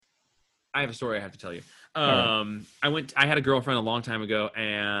I have a story I have to tell you. Right. I had a girlfriend a long time ago,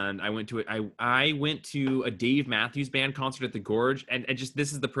 and I went to a Dave Matthews Band concert at the Gorge, and just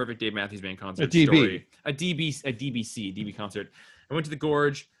this is the perfect Dave Matthews Band concert A DB. story. DBC concert. I went to the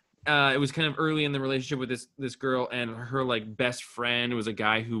Gorge. It was kind of early in the relationship with this girl, and her like best friend was a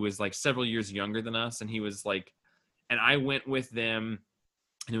guy who was like several years younger than us, and he was like, and I went with them.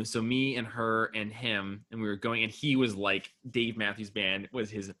 And it was so me and her and him, and we were going, and he was like, Dave Matthews Band was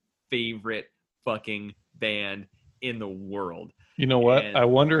his favorite fucking band in the world. You know what? And I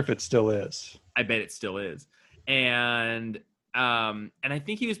wonder if it still is. I bet it still is. And I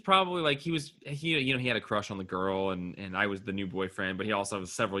think he was probably like, he had a crush on the girl, and I was the new boyfriend, but he also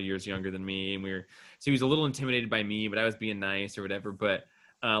was several years younger than me, and so he was a little intimidated by me, but I was being nice or whatever. But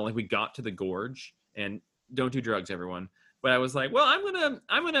like we got to the Gorge, and don't do drugs, everyone. But I was like, well, I'm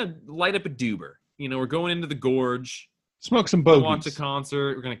gonna light up a doober. We're going into the Gorge, smoke some bogeys, watch a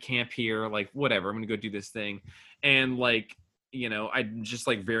concert. We're gonna camp here, like whatever. I'm gonna go do this thing, and like I'm just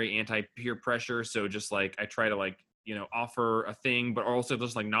like very anti peer pressure. So just like I try to like offer a thing, but also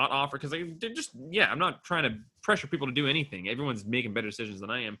just like not offer because I'm not trying to pressure people to do anything. Everyone's making better decisions than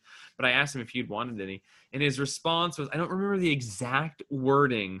I am. But I asked him if he'd wanted any, and his response was, I don't remember the exact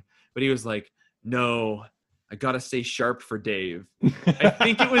wording, but he was like, no. I gotta stay sharp for Dave. I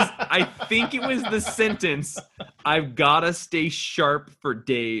think it was the sentence, I've gotta stay sharp for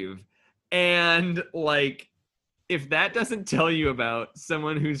Dave. And like, if that doesn't tell you about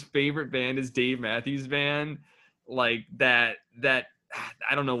someone whose favorite band is Dave Matthews Band, like that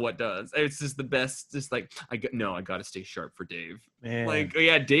I don't know what does. It's just the best. Just like I gotta stay sharp for Dave. Man. Like,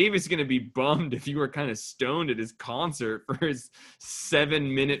 yeah, Dave is gonna be bummed if you were kind of stoned at his concert for his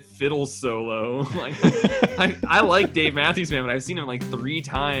 7-minute fiddle solo. Like, I like Dave Matthews Band, but I've seen him like 3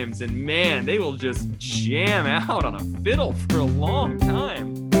 times, and man, they will just jam out on a fiddle for a long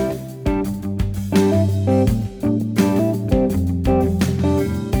time.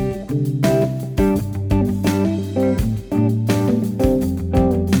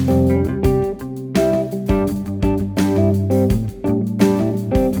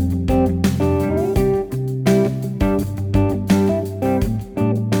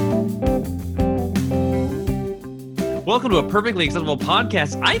 Welcome to a perfectly acceptable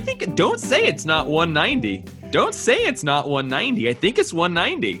podcast. I think, don't say it's not 190. Don't say it's not 190. I think it's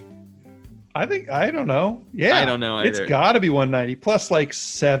 190. I don't know. Yeah. I don't know either. It's got to be 190 plus like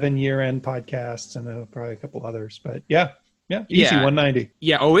 7 year-end podcasts and probably a couple others. But yeah, easy 190.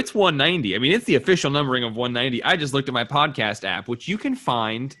 Yeah, it's 190. I mean, it's the official numbering of 190. I just looked at my podcast app, which you can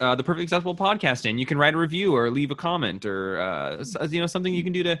find the Perfectly Acceptable Podcast in. You can write a review or leave a comment or something you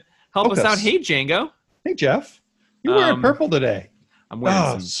can do to help us out. Hey, Django. Hey, Jeff. You're wearing purple today. I'm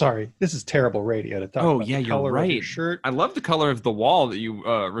wearing sorry. This is terrible radio to talk about. Yeah, the color you're right. of your shirt. I love the color of the wall that you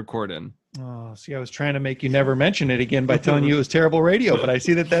record in. Oh, see, I was trying to make you never mention it again by telling you it was terrible radio, but I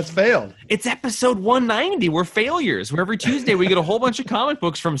see that's failed. It's episode 190. We're failures. Where every Tuesday we get a whole bunch of comic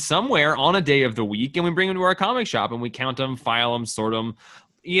books from somewhere on a day of the week, and we bring them to our comic shop, and we count them, file them, sort them.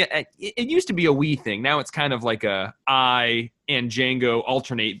 Yeah, it used to be a we thing. Now it's kind of like I and Django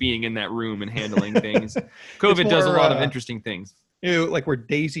alternate being in that room and handling things. COVID does a lot of interesting things. Like we're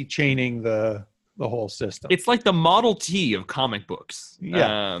daisy chaining the whole system. It's like the Model T of comic books.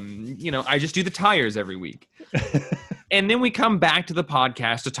 Yeah. I just do the tires every week. And then we come back to the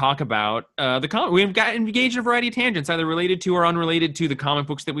podcast to talk about the comic. We've got engaged in a variety of tangents, either related to or unrelated to the comic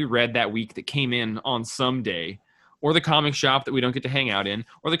books that we read that week that came in on some day, or the comic shop that we don't get to hang out in,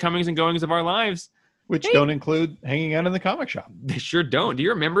 or the comings and goings of our lives. Which don't include hanging out in the comic shop. They sure don't. Do you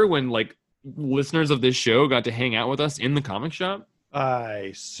remember when, like, listeners of this show got to hang out with us in the comic shop?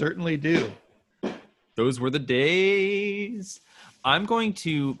 I certainly do. Those were the days. I'm going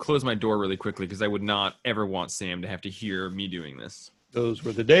to close my door really quickly because I would not ever want Sam to have to hear me doing this. Those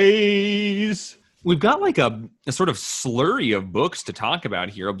were the days. We've got like a sort of slurry of books to talk about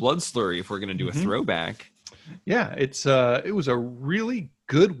here, a blood slurry if we're going to do a throwback. Yeah, it was a really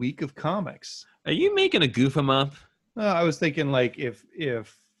good week of comics. Are you making a goof 'em up? I was thinking like if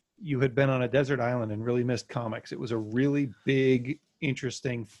you had been on a desert island and really missed comics, it was a really big,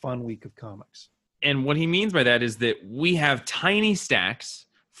 interesting, fun week of comics. And what he means by that is that we have tiny stacks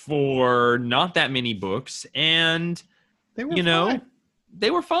for not that many books, and they were fine. They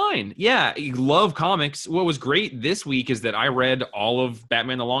were fine. Yeah, you love comics. What was great this week is that I read all of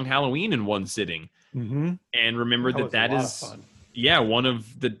Batman the Long Halloween in one sitting. Mm-hmm. And remembered that is one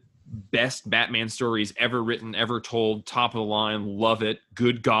of the best Batman stories ever written, ever told, top of the line, love it.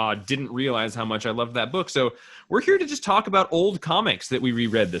 Good God, didn't realize how much I loved that book. So we're here to just talk about old comics that we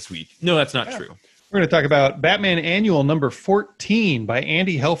reread this week. No, that's not true. We're going to talk about Batman Annual number 14 by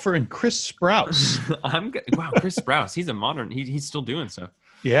Andy Helfer and Chris Sprouse. Wow, Chris Sprouse. He's a modern. He's still doing stuff.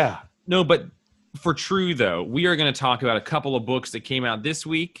 Yeah. No, but for true though, we are going to talk about a couple of books that came out this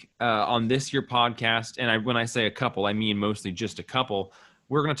week on this year podcast. And when I say a couple, I mean mostly just a couple.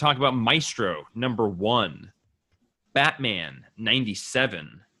 We're going to talk about Maestro number 1, Batman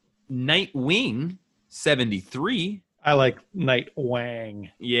 97, Nightwing 73. I like Night Wang.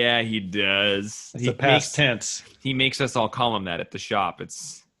 Yeah, he does. It's a past tense. He makes us all call him that at the shop.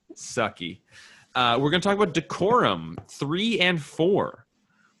 It's sucky. We're going to talk about Decorum 3 and 4.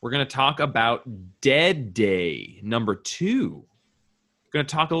 We're going to talk about Dead Day number 2. We're going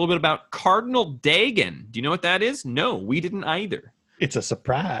to talk a little bit about Cardinal Dagan. Do you know what that is? No, we didn't either. It's a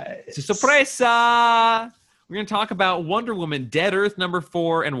surprise. It's a surprise. We're going to talk about Wonder Woman, Dead Earth number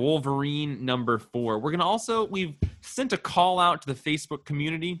 4, and Wolverine number 4. We've sent a call out to the Facebook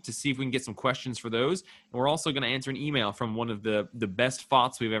community to see if we can get some questions for those. And we're also going to answer an email from one of the best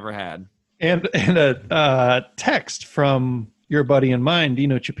thoughts we've ever had. And a text from your buddy and mine,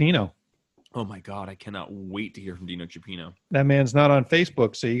 Dino Cipino. Oh my God, I cannot wait to hear from Dino Cipino. That man's not on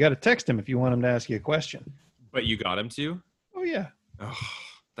Facebook, so you got to text him if you want him to ask you a question. But you got him to? Oh, yeah. Oh,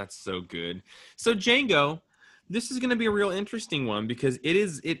 that's so good. So Django, this is going to be a real interesting one because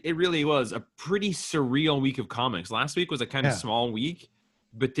it really was a pretty surreal week of comics. Last week was a kind of small week,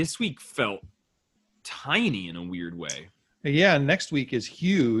 but this week felt tiny in a weird way. Yeah, next week is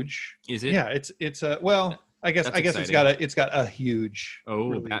huge. Is it? Yeah, it's I guess exciting. it's got a huge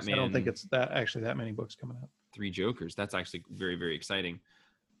release. Batman. I don't think it's that many books coming out. 3 Jokers. That's actually very, very exciting.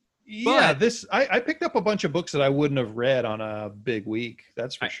 Yeah, I picked up a bunch of books that I wouldn't have read on a big week.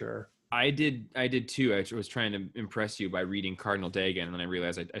 That's for sure. I did too. I was trying to impress you by reading Cardinal Dagan, and then I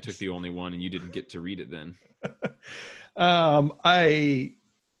realized I took the only one, and you didn't get to read it then. I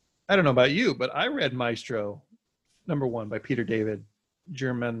don't know about you, but I read Maestro number 1 by Peter David,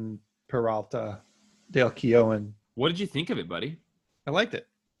 German Peralta, Dale Keown. What did you think of it, buddy? I liked it.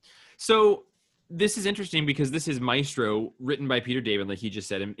 So this is interesting because this is Maestro written by Peter David, like he just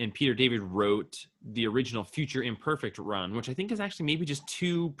said, and Peter David wrote the original Future Imperfect run, which I think is actually maybe just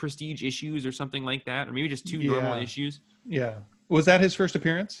 2 prestige issues or something like that, or maybe just 2 normal issues. Yeah. Was that his first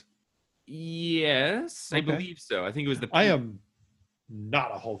appearance? Yes, okay. I believe so. I think it was I am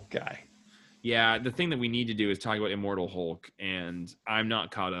not a Hulk guy. Yeah, the thing that we need to do is talk about Immortal Hulk, and I'm not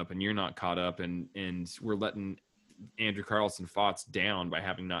caught up, and you're not caught up, and we're letting Andrew Carlson Fotz down by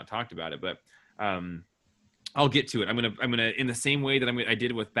having not talked about it, but I'll get to it. I'm gonna in the same way that I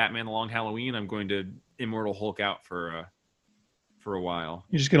did with Batman: The Long Halloween. I'm going to Immortal Hulk out for a while.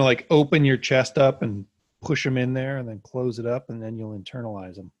 You're just gonna like open your chest up and push them in there, and then close it up, and then you'll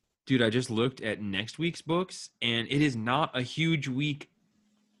internalize them. Dude, I just looked at next week's books, and it is not a huge week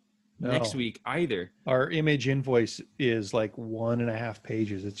next week either. Our Image invoice is like 1.5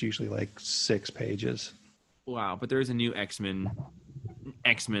 pages. It's usually like 6 pages. Wow, but there is a new X-Men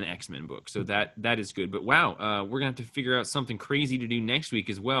book, so that is good. But wow, we're gonna have to figure out something crazy to do next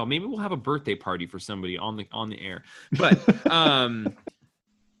week as well. Maybe we'll have a birthday party for somebody on the air. But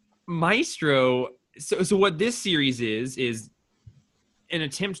Maestro. So what this series is an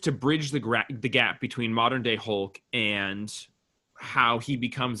attempt to bridge the gap between modern day Hulk and how he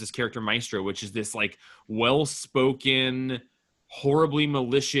becomes this character Maestro, which is this like well-spoken, horribly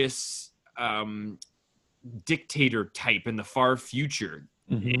malicious dictator type in the far future.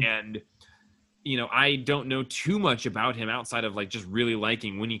 Mm-hmm. And I don't know too much about him outside of like just really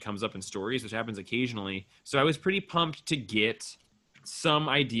liking when he comes up in stories, which happens occasionally. So I was pretty pumped to get some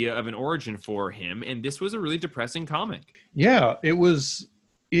idea of an origin for him, and this was a really depressing comic. Yeah,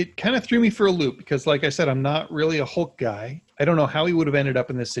 it kind of threw me for a loop because, like I said, I'm not really a Hulk guy. I don't know how he would have ended up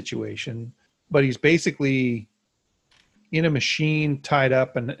in this situation, but he's basically in a machine tied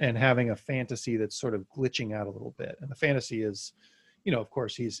up and having a fantasy that's sort of glitching out a little bit. And the fantasy is, of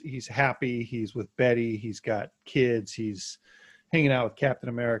course, he's happy. He's with Betty. He's got kids. He's hanging out with Captain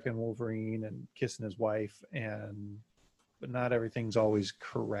America and Wolverine and kissing his wife. But not everything's always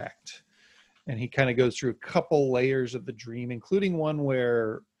correct. And he kind of goes through a couple layers of the dream, including one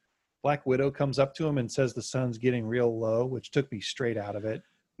where Black Widow comes up to him and says the sun's getting real low, which took me straight out of it.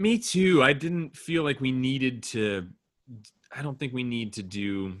 Me too. I didn't feel like we needed to. I don't think we need to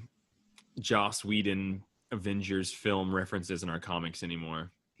do Joss Whedon Avengers film references in our comics anymore.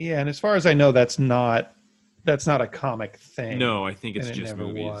 Yeah, and as far as I know, that's not a comic thing. No, I think it's and just it never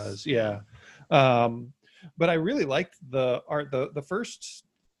movies. Was. Yeah. But I really liked the art. The first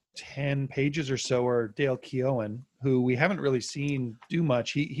 10 pages or so are Dale Keown, who we haven't really seen do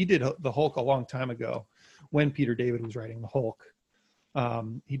much. He did the Hulk a long time ago when Peter David was writing the Hulk.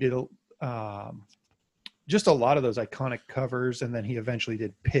 He did just a lot of those iconic covers, and then he eventually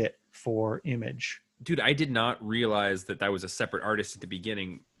did Pitt for Image. Dude, I did not realize that was a separate artist at the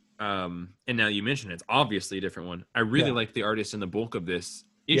beginning. And now you mention it's obviously a different one. I really like the artist in the bulk of this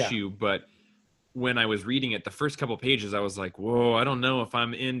issue, but when I was reading it, the first couple pages, I was like, whoa, I don't know if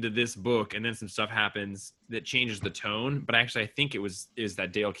I'm into this book. And then some stuff happens that changes the tone. But actually, I think is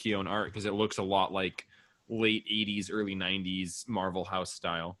that Dale Keown art, because it looks a lot like late 80s, early 90s Marvel House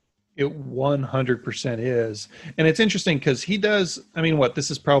style. It 100% is. And it's interesting because he does, I mean,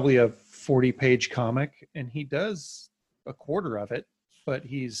 this is probably a 40-page comic, and he does a quarter of it, but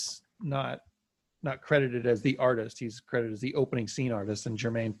he's not credited as the artist. He's credited as the opening scene artist, and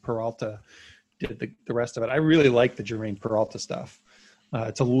Jermaine Peralta did the rest of it. I really like the Jermaine Peralta stuff.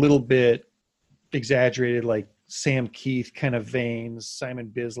 It's a little bit exaggerated, like Sam Keith kind of veins, Simon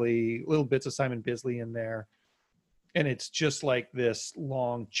Bisley, little bits of Simon Bisley in there. And it's just like this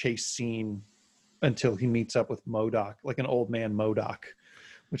long chase scene until he meets up with MODOK, like an old man MODOK,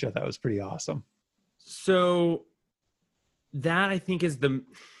 which I thought was pretty awesome. So that, I think, is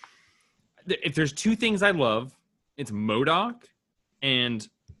if there's two things I love, it's MODOK and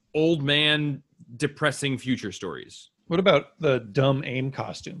old man depressing future stories. What about the dumb AIM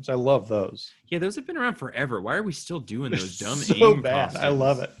costumes? I love those. Yeah, those have been around forever. Why are we still doing those dumb AIM bad costumes? I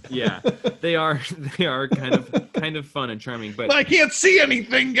love it. Yeah, they are kind of fun and charming. But I can't see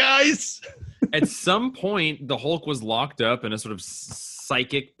anything, guys. At some point, the Hulk was locked up in a sort of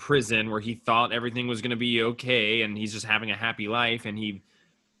psychic prison where he thought everything was going to be okay, and he's just having a happy life. And he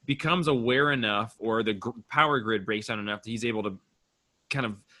becomes aware enough, or the power grid breaks down enough that he's able to kind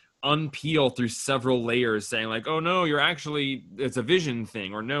of unpeel through several layers, saying like, oh no, it's a vision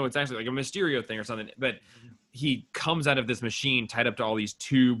thing, or no, it's actually like a Mysterio thing or something. But he comes out of this machine tied up to all these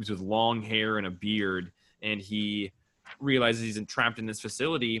tubes with long hair and a beard, and he realizes he's trapped in this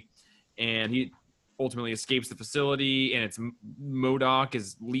facility, and he ultimately escapes the facility, and it's MODOK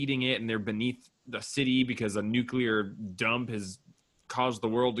is leading it, and they're beneath the city because a nuclear dump has caused the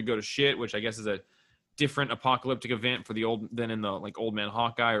world to go to shit, which I guess is a different apocalyptic event than in the like Old Man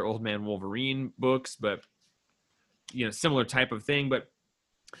Hawkeye or Old Man Wolverine books, but similar type of thing. But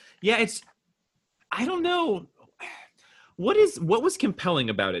yeah, I don't know what was compelling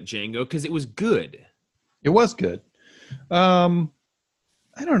about it, Django, because it was good. It was good.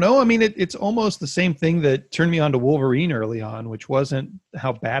 I don't know. I mean, it's almost the same thing that turned me on to Wolverine early on, which wasn't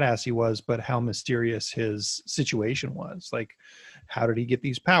how badass he was, but how mysterious his situation was. Like, how did he get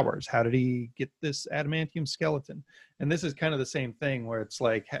these powers? How did he get this adamantium skeleton? And this is kind of the same thing where it's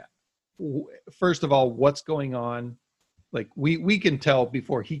like, first of all, what's going on? Like, we can tell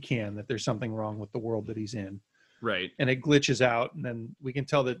before he can that there's something wrong with the world that he's in. Right. And it glitches out, and then we can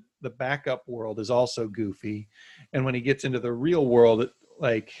tell that the backup world is also goofy. And when he gets into the real world,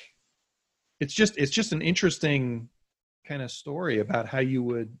 it's just an interesting kind of story about how you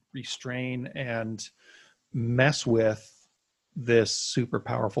would restrain and mess with this super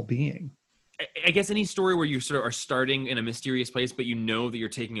powerful being. I guess any story where you sort of are starting in a mysterious place, but you know that you're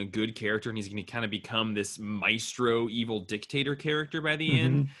taking a good character and he's going to kind of become this maestro evil dictator character by the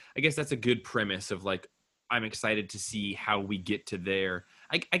end. I guess that's a good premise of like, I'm excited to see how we get to there.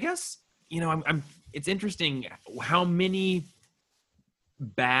 I guess, it's interesting how many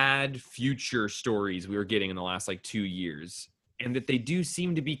bad future stories we were getting in the last like 2 years, and that they do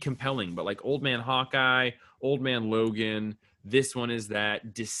seem to be compelling. But like Old Man Hawkeye, Old Man Logan, this one is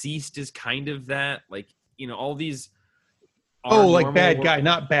that, Deceased is kind of that, like, all these like bad guy,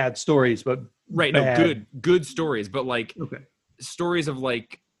 not bad stories, but right bad. No, good stories, but like stories of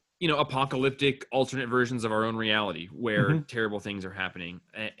like, apocalyptic alternate versions of our own reality where terrible things are happening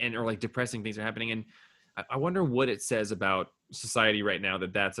and or like depressing things are happening. And I wonder what it says about society right now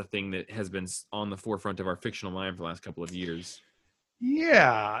that that's a thing that has been on the forefront of our fictional mind for the last couple of years.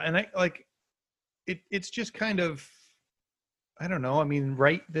 Yeah, and it's just kind of, I don't know. I mean,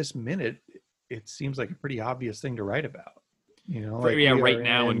 right this minute, it seems like a pretty obvious thing to write about. Right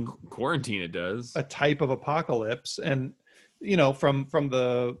now in quarantine, it does. A type of apocalypse, and from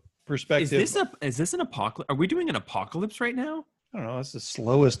the perspective, is this an apocalypse? Are we doing an apocalypse right now? I don't know. It's the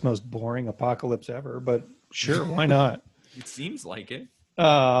slowest, most boring apocalypse ever, but sure, why not? It seems like it.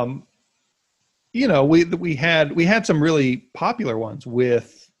 We had some really popular ones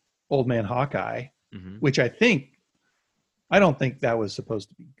with Old Man Hawkeye, which I don't think that was supposed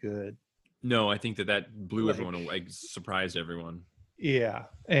to be good. No, I think that blew everyone away, surprised everyone. Yeah,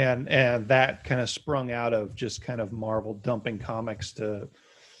 and that kind of sprung out of just kind of Marvel dumping comics to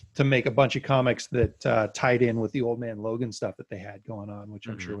make a bunch of comics that tied in with the Old Man Logan stuff that they had going on, which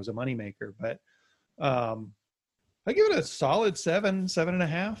I'm sure was a moneymaker. But I give it a solid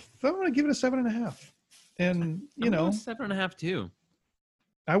 7.5. I'm going to give it a 7.5. I And, you I'm going know, 7.5 too.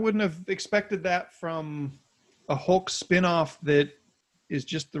 I wouldn't have expected that from a Hulk spinoff that is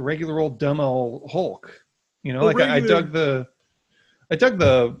just the regular old dumb old Hulk. You know, like I dug the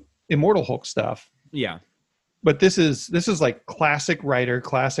Immortal Hulk stuff, Yeah. but this is like classic writer,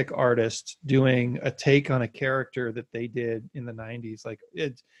 classic artist doing a take on a character that they did in the 90s. Like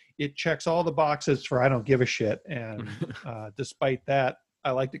it checks all the boxes for I don't give a shit. And despite that,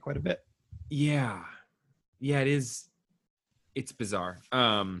 I liked it quite a bit. Yeah. Yeah, it is. It's bizarre.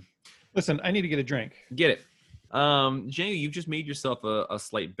 Listen, I need to get a drink. Get it. Django, you've just made yourself a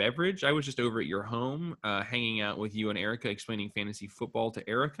slight beverage. I was just over at your home, hanging out with you and Erica, explaining fantasy football to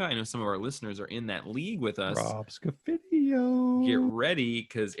Erica. I know some of our listeners are in that league with us. Rob Scafidio. Get ready,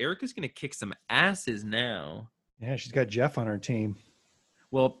 because Erica's going to kick some asses now. Yeah, she's got Jeff on her team.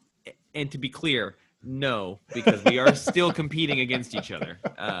 Well, and to be clear, no, because we are still competing against each other.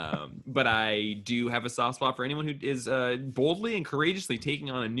 But I do have a soft spot for anyone who is boldly and courageously taking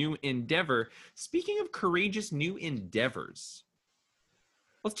on a new endeavor. Speaking of courageous new endeavors,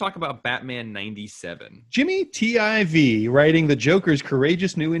 let's talk about Batman 97. Jimmy TIV writing the Joker's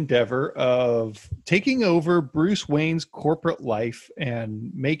courageous new endeavor of taking over Bruce Wayne's corporate life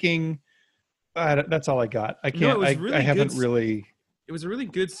and making. That's all I got. I can't. No, really I haven't really. It was a really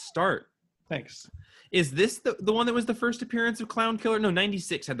good start. Thanks. Is this the one that was the first appearance of Clown Killer? No,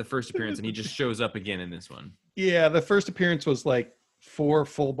 96 had the first appearance, and he just shows up again in this one. Yeah, the first appearance was like 4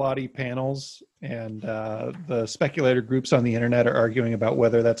 full body panels, and the speculator groups on the internet are arguing about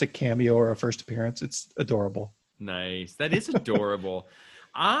whether that's a cameo or a first appearance. It's adorable. Nice. That is adorable.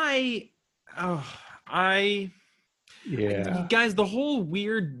 Yeah. Guys, the whole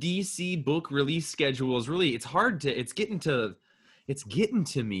weird DC book release schedule is really, it's getting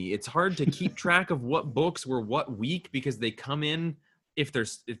to me. It's hard to keep track of what books were what week, because they come in, if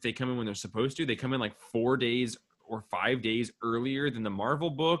they come in when they're supposed to, they come in like 4 days or 5 days earlier than the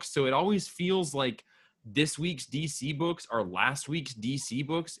Marvel books. So it always feels like this week's DC books are last week's DC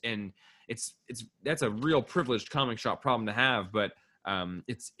books. And that's a real privileged comic shop problem to have, but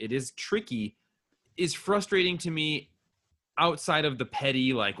it is tricky. Is frustrating to me outside of the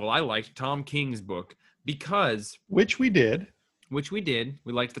petty, like, well, I liked Tom King's book because Which we did. We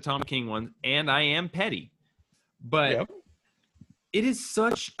liked the Tom King one, and I am petty, but Yep. It is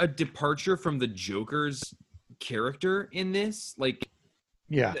such a departure from the Joker's character in this. Like,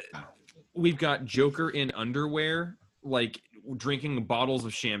 Yeah. we've got Joker in underwear, like drinking bottles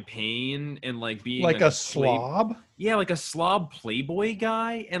of champagne and like being Like a slob. Yeah, like a slob playboy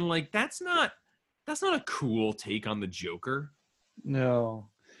guy, and like that's not a cool take on the Joker. No.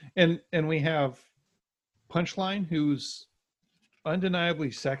 And we have Punchline, who's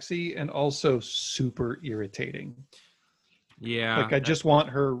undeniably sexy and also super irritating. Yeah. Like I just want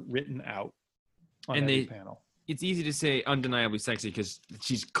her written out on every panel. It's easy to say undeniably sexy because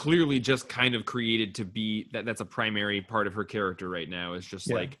she's clearly just kind of created to be that's a primary part of her character right now. It's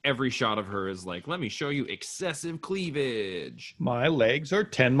just like every shot of her is like, let me show you excessive cleavage. My legs are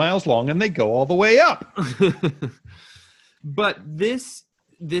 10 miles long and they go all the way up. But he's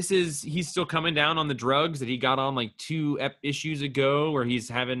still coming down on the drugs that he got on like 2 issues ago, where he's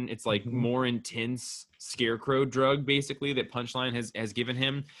having, it's like more intense scarecrow drug basically that Punchline has given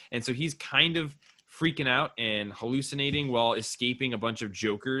him. And so he's kind of freaking out and hallucinating while escaping a bunch of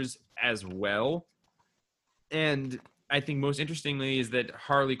Jokers as well. And I think most interestingly is that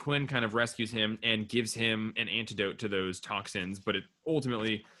Harley Quinn kind of rescues him and gives him an antidote to those toxins, but it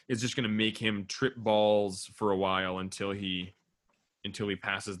ultimately is just going to make him trip balls for a while until he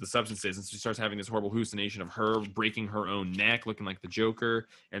passes the substances. And so he starts having this horrible hallucination of her breaking her own neck, looking like the Joker.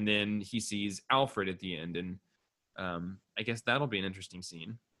 And then he sees Alfred at the end. And I guess that'll be an interesting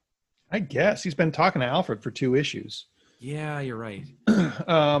scene. I guess he's been talking to Alfred for 2 issues. Yeah, you're right.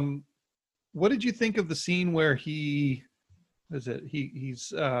 What did you think of the scene where he's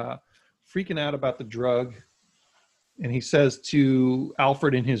freaking out about the drug, and he says to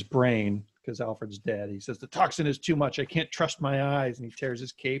Alfred in his brain, because Alfred's dead, he says, the toxin is too much. I can't trust my eyes. And he tears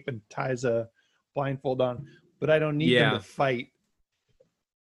his cape and ties a blindfold on. But I don't need them to fight.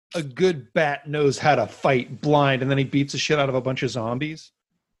 A good bat knows how to fight blind. And then he beats the shit out of a bunch of zombies.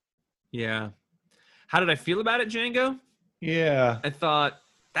 Yeah. How did I feel about it, Django? Yeah. I thought,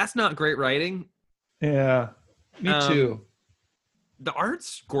 that's not great writing. Yeah. Me too. The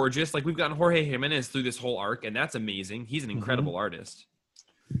art's gorgeous. Like, we've gotten Jorge Jimenez through this whole arc, and that's amazing. He's an incredible artist.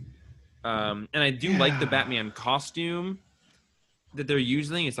 And I do like the Batman costume that they're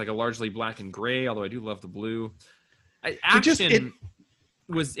using. It's like a largely black and gray, although I do love the blue. Action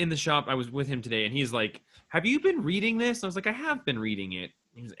was in the shop. I was with him today, and he's like, have you been reading this? And I was like, I have been reading it.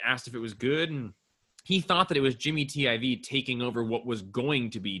 He was asked if it was good, and he thought that it was Jimmy TIV taking over what was going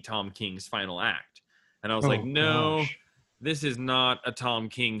to be Tom King's final act. And I was like, no, gosh. this is not a Tom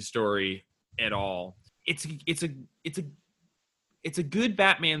King story at all. It's a good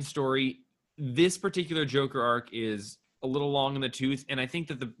Batman story. This particular Joker arc is a little long in the tooth, and I think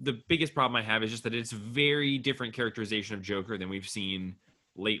that the biggest problem I have is just that it's very different characterization of Joker than we've seen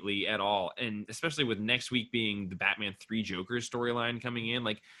lately at all, and especially with next week being the Batman 3 Joker storyline coming in,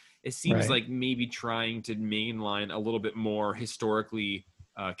 like it seems Right. like maybe trying to mainline a little bit more historically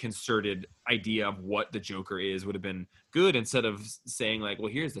concerted idea of what the Joker is would have been good, instead of saying like,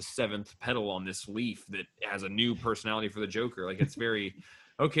 well, here's the 7th petal on this leaf that has a new personality for the Joker. Like, it's very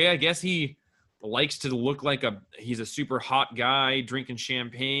okay, I guess he likes to look like he's a super hot guy drinking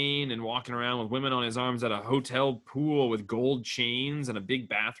champagne and walking around with women on his arms at a hotel pool with gold chains and a big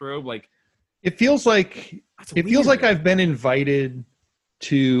bathrobe. Like, It feels like that's it feels weird. like I've been invited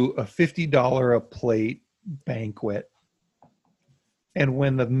to a $50 a plate banquet, and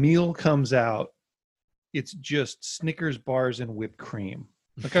when the meal comes out, it's just Snickers bars and whipped cream.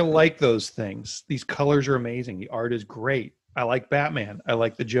 Like, I like those things. These colors are amazing. The art is great. I like Batman. I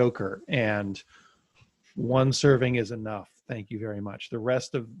like the Joker, and one serving is enough. Thank you very much. The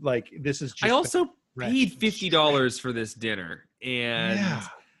rest of, like, this is just I also stretch, paid $50 for this dinner, yeah.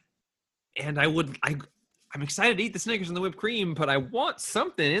 and I'm excited to eat the Snickers and the whipped cream, but I want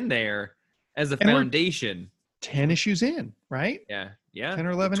something in there as a And we're foundation. 10 issues in, right? Yeah. 10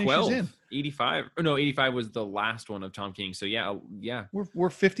 or 11 issues in. 85. Oh, no, 85 was the last one of Tom King. So yeah. We're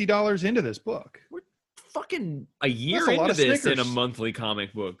 $50 into this book. We're fucking a year That's a lot into of this in a Snickers. monthly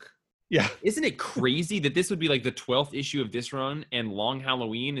comic book. Yeah. Isn't it crazy that this would be like the 12th issue of this run, and Long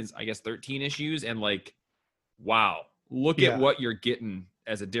Halloween is, I guess, 13 issues, and like, wow, look Yeah. at what you're getting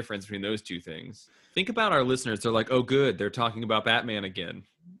as a difference between those two things. Think about our listeners. They're like, oh, good, they're talking about Batman again.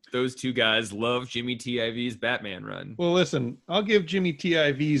 Those two guys love Jimmy TIV's Batman run. Well, listen, I'll give Jimmy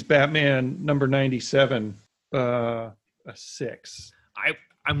TIV's Batman number 97 a 6.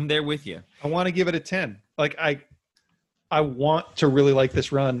 I'm there with you. I want to give it a 10. Like, I want to really like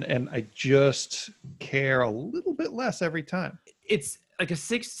this run, and I just care a little bit less every time. It's like a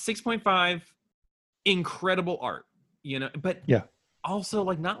 6.5, incredible art, but Yeah. also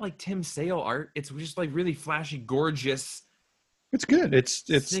like not like Tim Sale art. It's just like really flashy, gorgeous It's good. It's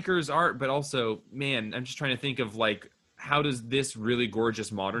Snickers art, but also, man, I'm just trying to think of like, how does this really gorgeous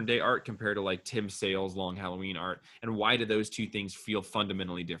modern day art compare to like Tim Sale's Long Halloween art, and why do those two things feel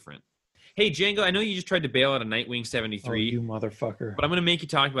fundamentally different? Hey, Django, I know you just tried to bail out a Nightwing 73. you motherfucker. But I'm going to make you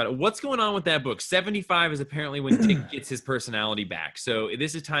talk about it. What's going on with that book? 75 is apparently when Dick gets his personality back. So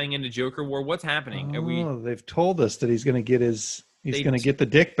this is tying into Joker War. What's happening? They've told us that he's going to get the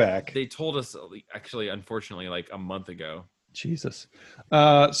Dick back. They told us, actually, unfortunately, like a month ago. Jesus.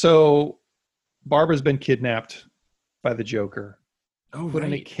 So Barbara's been kidnapped by the Joker, put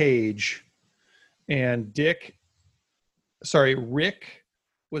in a cage, and Rick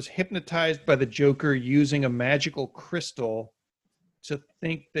was hypnotized by the Joker using a magical crystal to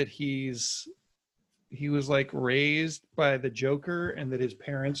think that he was like raised by the Joker, and that his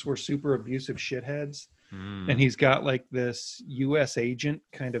parents were super abusive shitheads. And he's got like this US agent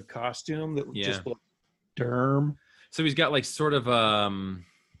kind of costume that just looks derm. So he's got like sort of a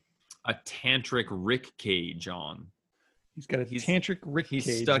tantric Rick cage on. He's got a tantric Rick cage.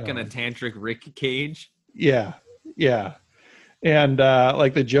 He's stuck in a tantric Rick cage. Yeah. Yeah. And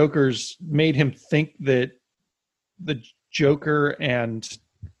like the Joker's made him think that the Joker and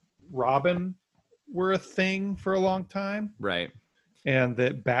Robin were a thing for a long time. Right. And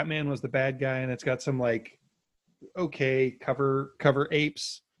that Batman was the bad guy, and it's got some like, cover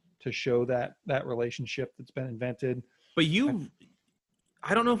apes to show that relationship that's been invented. But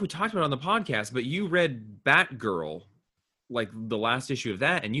I don't know if we talked about it on the podcast, but you read Batgirl, like the last issue of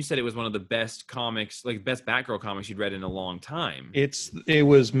that, and you said it was one of the best comics, like best Batgirl comics you'd read in a long time. It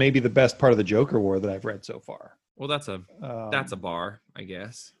was maybe the best part of the Joker War that I've read so far. Well, that's a bar, I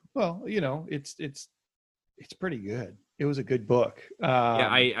guess. Well, it's pretty good. It was a good book.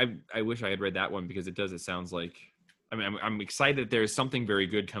 I wish I had read that one, because it sounds like, I mean, I'm excited that there's something very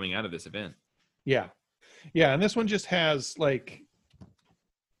good coming out of this event. Yeah. Yeah. And this one just has like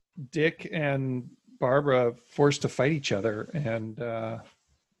Dick and Barbara forced to fight each other. And I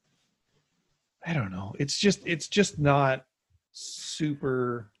don't know. It's just not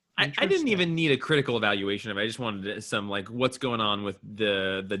super. I didn't even need a critical evaluation of it. I just wanted some like, what's going on with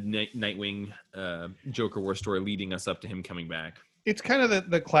the Nightwing Joker War story leading us up to him coming back. It's kind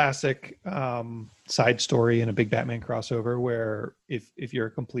of the classic side story in a big Batman crossover, where if you're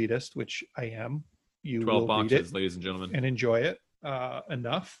a completist, which I am, you 12 will boxes, read it, ladies and gentlemen, and enjoy it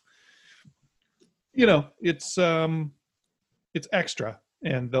enough. It's extra,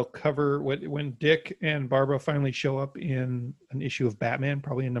 and they'll cover when Dick and Barbara finally show up in an issue of Batman,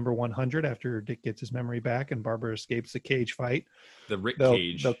 probably in number 100, after Dick gets his memory back and Barbara escapes the cage fight. The Rick They'll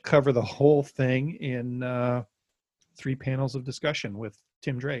Cage. cover the whole thing in 3 panels of discussion with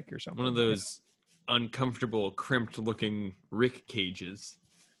Tim Drake or something. One of those uncomfortable, crimped-looking Rick cages.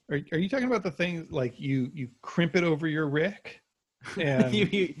 Are you talking about the thing like you crimp it over your Rick? And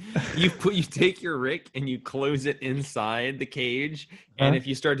you take your Rick and you close it inside the cage, and if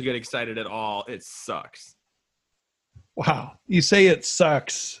you start to get excited at all, it sucks. Wow, you say it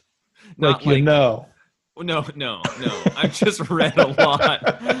sucks. Not No. I've just read a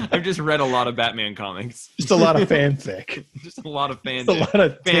lot of Batman comics. Just a lot of fanfic. Just a lot of fanfic. Just a lot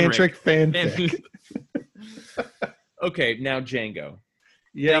of tantric fanfic. Okay, now Django.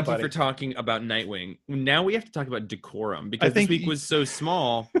 Yeah, Thank you for talking about Nightwing. Now we have to talk about Decorum, because this week was so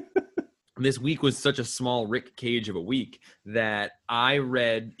small. This week was such a small Rick Cage of a week that I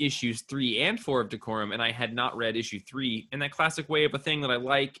read issues 3 and 4 of Decorum, and I had not read issue 3. In that classic way of a thing that I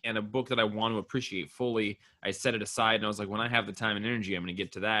like and a book that I want to appreciate fully, I set it aside, and I was like, when I have the time and energy, I'm going to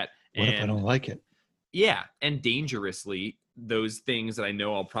get to that. What if I don't like it? Yeah, and dangerously, those things that I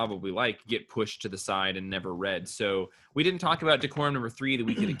know I'll probably like get pushed to the side and never read. So we didn't talk about Decorum number 3 the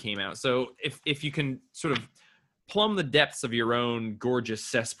week that it came out. So if you can sort of plumb the depths of your own gorgeous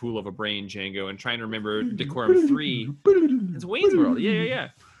cesspool of a brain, Django, and try and remember Decorum 3, it's Wayne's World. Yeah.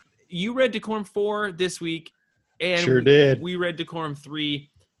 You read Decorum 4 this week, and sure did. We read Decorum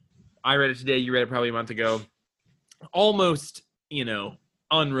 3. I read it today. You read it probably a month ago. Almost,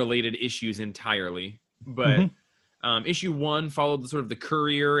 unrelated issues entirely, but issue 1 followed sort of the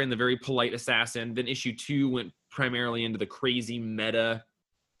courier and the very polite assassin. Then issue 2 went primarily into the crazy meta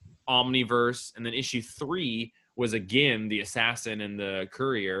omniverse, and then issue 3 was again the assassin and the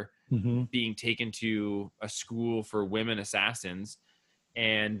courier being taken to a school for women assassins.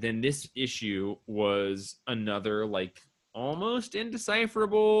 And then this issue was another almost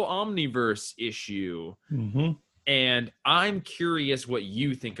indecipherable omniverse issue. And I'm curious what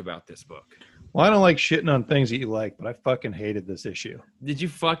you think about this book. Well, I don't like shitting on things that you like, but I fucking hated this issue. Did you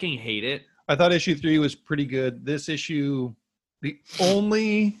fucking hate it? I thought issue 3 was pretty good. This issue, the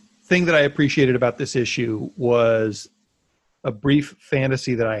only thing that I appreciated about this issue was a brief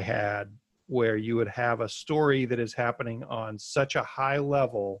fantasy that I had where you would have a story that is happening on such a high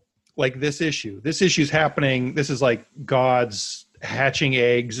level, like this issue. This issue's happening. This is like God's hatching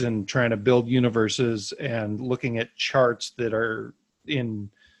eggs and trying to build universes and looking at charts that are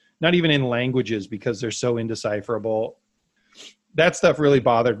not even in languages because they're so indecipherable. That stuff really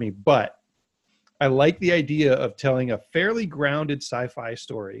bothered me, but I like the idea of telling a fairly grounded sci-fi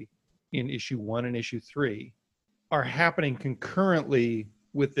story in issue 1 and issue 3 are happening concurrently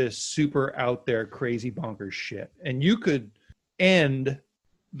with this super out there crazy bonkers shit. And you could end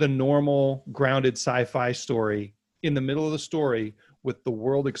the normal grounded sci-fi story in the middle of the story with the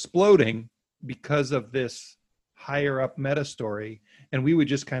world exploding because of this higher up meta story, and we would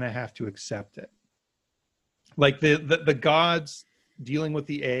just kind of have to accept it. Like the gods dealing with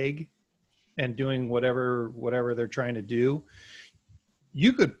the egg and doing whatever they're trying to do.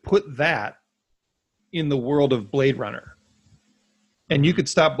 You could put that in the world of Blade Runner, and you could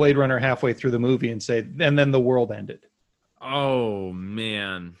stop Blade Runner halfway through the movie and say, and then the world ended. Oh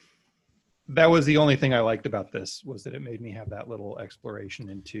man. That was the only thing I liked about this, was that it made me have that little exploration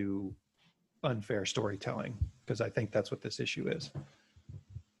into unfair storytelling, because I think that's what this issue is.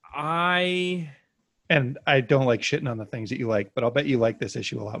 And I don't like shitting on the things that you like, but I'll bet you like this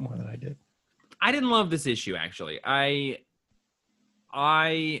issue a lot more than I did. I didn't love this issue, actually. I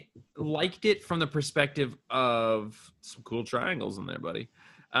liked it from the perspective of some cool triangles in there, buddy.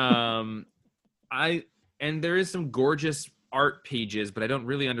 And there is some gorgeous art pages, but I don't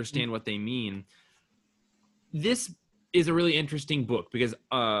really understand what they mean. This is a really interesting book because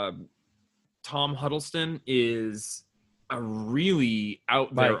Tom Huddleston is a really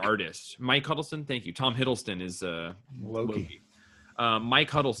out there artist. Mike Huddleston, thank you. Tom Hiddleston is Loki. Mike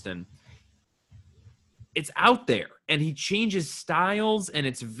Huddleston. It's out there, and he changes styles, and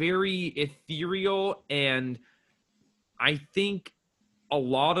it's very ethereal. And I think a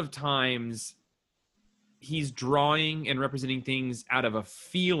lot of times he's drawing and representing things out of a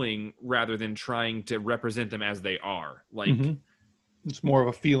feeling rather than trying to represent them as they are. It's more of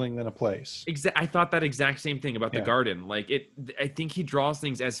a feeling than a place. I thought that exact same thing about the garden. I think he draws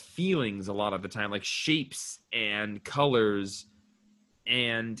things as feelings a lot of the time, like shapes and colors,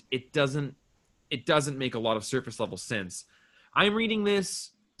 and it doesn't make a lot of surface level sense. I'm reading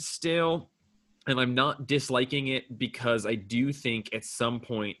this still. And I'm not disliking it because I do think at some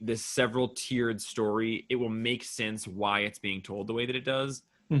point this several tiered story, it will make sense why it's being told the way that it does.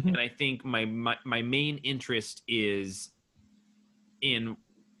 Hmm. And I think my main interest is in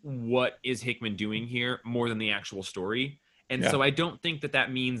what is Hickman doing here more than the actual story. And Yeah. so I don't think that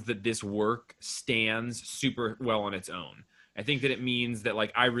that means that this work stands super well on its own. I think that it means that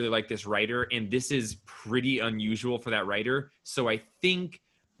like I really like this writer and this is pretty unusual for that writer. So I think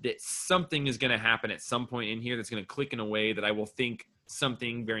that something is going to happen at some point in here that's going to click in a way that I will think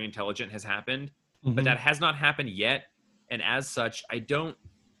something very intelligent has happened, but Hmm. that has not happened yet. And as such, I didn't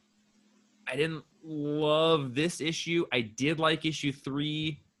love this issue. I did like issue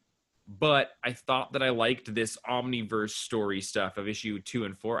 3, but I thought that I liked this Omniverse story stuff of issue 2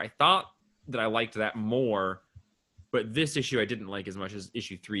 and 4. I thought that I liked that more, but this issue I didn't like as much as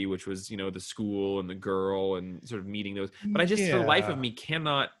issue 3, which was, you know, the school and the girl and sort of meeting those. But I just, for the life of Yeah. me,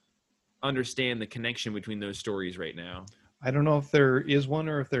 cannot understand the connection between those stories right now. I don't know if there is one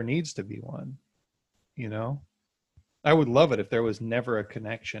or if there needs to be one. You know, I would love it if there was never a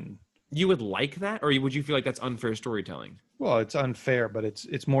connection. You would like that, or would you feel like that's unfair storytelling? Well, it's unfair, but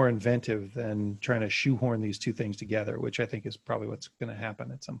it's more inventive than trying to shoehorn these two things together, which I think is probably what's going to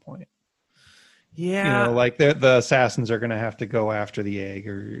happen at some point. You know, Yeah, like the assassins are going to have to go after the egg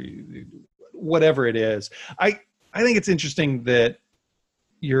or whatever it is. I think it's interesting that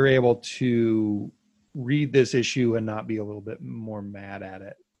you're able to read this issue and not be a little bit more mad at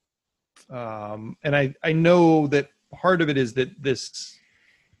it. And I know that part of it is that this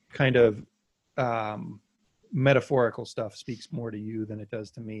kind of metaphorical stuff speaks more to you than it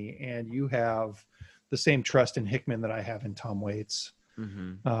does to me. And you have the same trust in Hickman that I have in Tom Waits.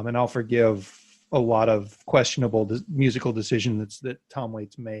 mm-hmm. And I'll forgive a lot of questionable musical decisions that Tom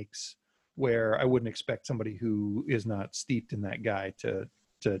Waits makes, where I wouldn't expect somebody who is not steeped in that guy to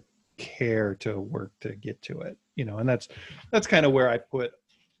care to work to get to it, you know. And that's kind of where I put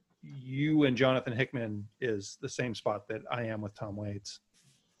you and Jonathan Hickman is the same spot that I am with Tom Waits.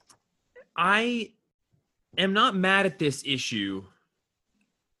 I am not mad at this issue.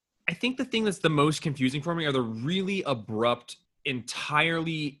 I think the thing that's the most confusing for me are the really abrupt,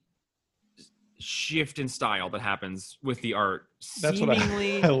 entirely shift in style that happens with the art. That's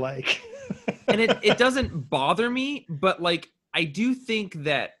Seemingly, what I like. and it doesn't bother me, but like I do think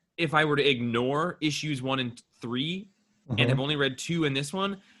that if I were to ignore issues 1 and 3 and have only read 2 in this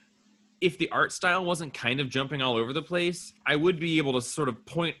one, if the art style wasn't kind of jumping all over the place, I would be able to sort of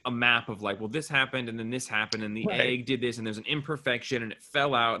point a map of like, well, this happened and then this happened and the Right. egg did this and there's an imperfection and it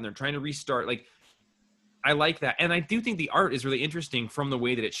fell out and they're trying to restart. Like, I like that. And I do think the art is really interesting from the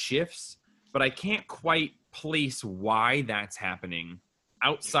way that it shifts, but I can't quite place why that's happening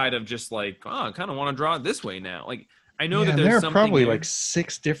outside of just like, oh, I kind of want to draw it this way now. Like, I know that and there's there are something probably there. like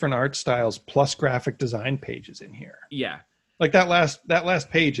 6 different art styles plus graphic design pages in here. Yeah. Like that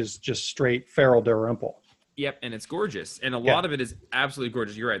last page is just straight Farrell Dalrymple. Yep, and it's gorgeous, and a Yeah. lot of it is absolutely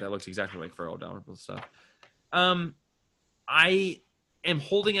gorgeous. You're right; that looks exactly like Farrell Dalrymple stuff. I am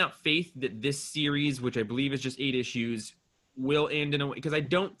holding out faith that this series, which I believe is just 8 issues, will end in a way because I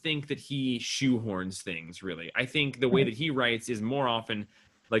don't think that he shoehorns things. Really, I think the way that he writes is more often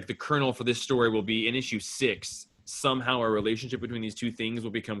like the kernel for this story will be in issue 6. Somehow, a relationship between these two things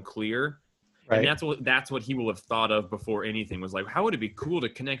will become clear. Right. And that's what he will have thought of before anything was like, how would it be cool to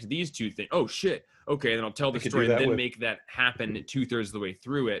connect these two things? Oh shit. Okay, then I'll tell the could story do and that then with- make that happen 2/3 of the way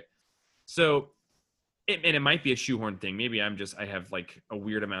through it. So and it might be a shoehorn thing. Maybe I have like a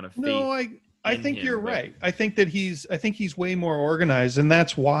weird amount of faith. No, I in think him, you're but- right. I think he's way more organized, and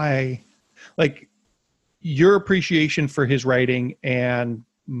that's why, like, your appreciation for his writing and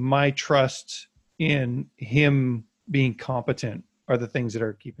my trust in him being competent are the things that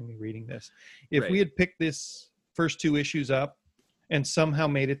are keeping me reading this. If Right. we had picked this first 2 issues up and somehow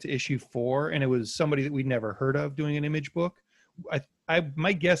made it to issue 4, and it was somebody that we'd never heard of doing an Image book,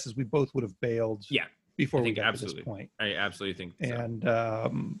 my guess is we both would have bailed. Yeah, before I we think got absolutely. to this point. I absolutely think so. And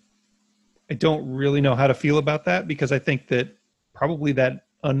I don't really know how to feel about that, because I think that probably that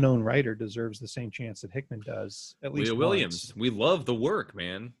unknown writer deserves the same chance that Hickman does. At least Leah Williams. We love the work,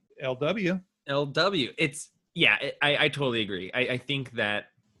 man. LW. LW. I totally agree. I think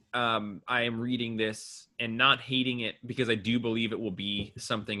that I am reading this and not hating it because I do believe it will be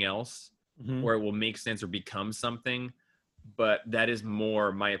something else or it will make sense or become something. But that is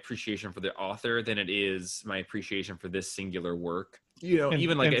more my appreciation for the author than it is my appreciation for this singular work. You know,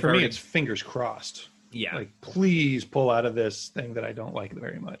 even like and if for I me, were to- it's fingers crossed. yeah, Like, please pull out of this thing that I don't like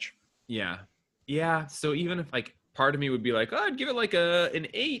very much. yeah. So even if like part of me would be like, oh, I'd give it like an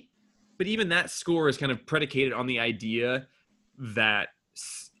 8, but even that score is kind of predicated on the idea that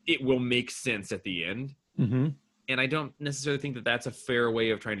it will make sense at the end. Mm-hmm. And I don't necessarily think that that's a fair way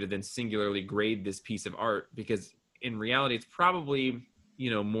of trying to then singularly grade this piece of art, because in reality, it's probably,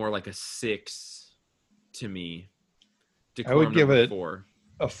 more like a 6 to me. I would give it 4.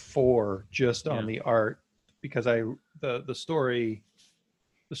 a 4 just on Yeah. the art, because the story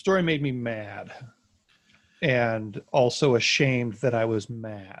made me mad, and also ashamed that I was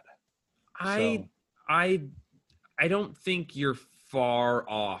mad. I don't think you're far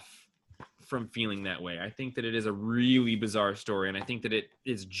off from feeling that way. I think that it is a really bizarre story, and I think that it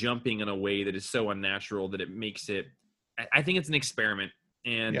is jumping in a way that is so unnatural that it makes it. I think it's an experiment,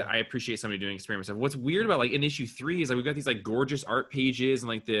 and Yeah. I appreciate somebody doing experiments. What's weird about like in issue 3 is like we've got these like gorgeous art pages, and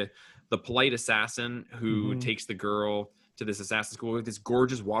like the polite assassin who takes the girl to this assassin school with this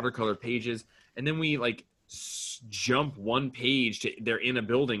gorgeous watercolor pages, and then we like jump one page to they're in a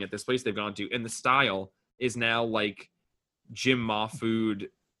building at this place they've gone to, and the style is now like Jim Mahfood,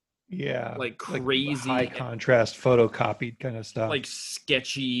 Yeah, like crazy high contrast photocopied kind of stuff, like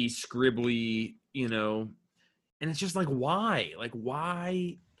sketchy, scribbly, and it's just like why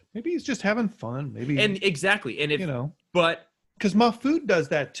maybe he's just having fun, maybe. And exactly, and if but because Mahfood does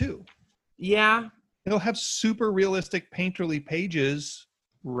that too. Yeah, he'll have super realistic painterly pages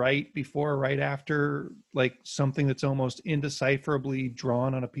right before, right after, like something that's almost indecipherably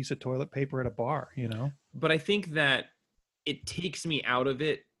drawn on a piece of toilet paper at a bar, But I think that it takes me out of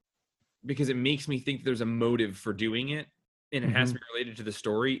it because it makes me think there's a motive for doing it, and it has to be related to the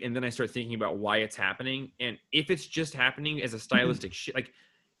story. And then I start thinking about why it's happening. And if it's just happening as a stylistic shit, like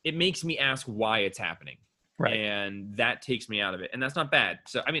it makes me ask why it's happening. Right. And that takes me out of it. And that's not bad.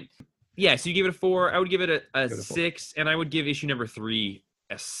 So, I mean, yeah, so you give it a 4. I would give it a 6. And I would give issue number 3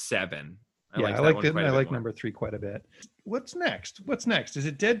 a 7. I like number 3 quite a bit. What's next? Is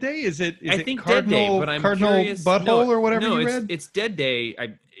it Dead Day? Is it Cardinal, Dead Day, but I'm Cardinal curious, Butthole or whatever you it's, read? It's Dead Day.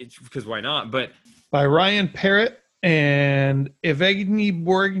 It's because why not? But by Ryan Parrott and Evgeny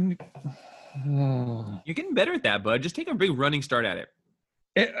Borg. You're getting better at that, bud. Just take a big running start at it.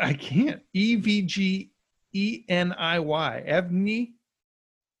 I can't. Evgeny. Evgeny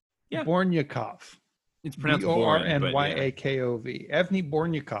Bornyakov. It's pronounced Bornyakov. Evgeny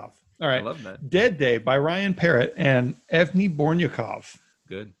Bornyakov. All right. I love that. Dead Day by Ryan Parrott and Evgeny Bornyakov.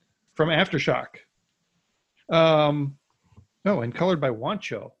 Good. From Aftershock. And colored by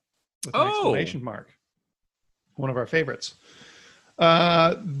Wancho with an exclamation mark. One of our favorites.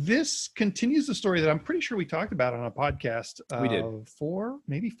 This continues the story that I'm pretty sure we talked about on a podcast we did 4,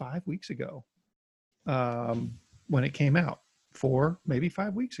 maybe 5 weeks ago. When it came out 4, maybe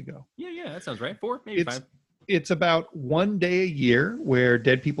 5 weeks ago. Yeah, that sounds right. 4, maybe 5. It's about one day a year where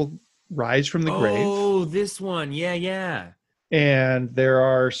dead people rise from the grave. Oh, this one. Yeah. And there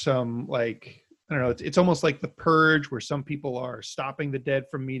are some, like, I don't know, it's almost like the Purge, where some people are stopping the dead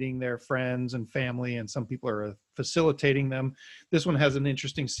from meeting their friends and family, and some people are facilitating them. This one has an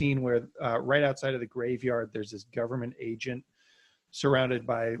interesting scene where right outside of the graveyard, there's this government agent surrounded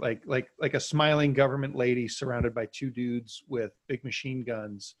by like a smiling government lady surrounded by 2 dudes with big machine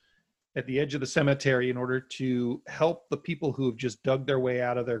guns at the edge of the cemetery in order to help the people who have just dug their way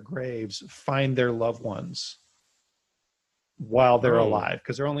out of their graves find their loved ones while they're alive,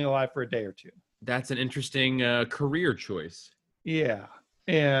 because they're only alive for a day or 2. That's an interesting career choice. Yeah.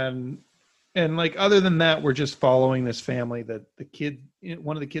 And like, other than that, we're just following this family that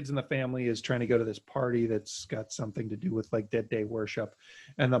one of the kids in the family is trying to go to this party that's got something to do with like Dead Day worship.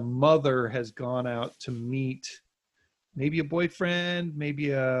 And the mother has gone out to meet maybe a boyfriend,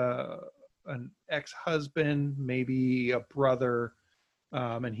 maybe an ex-husband, maybe a brother.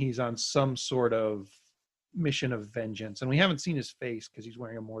 And he's on some sort of mission of vengeance. And we haven't seen his face because he's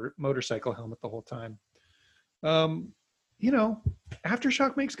wearing a motorcycle helmet the whole time.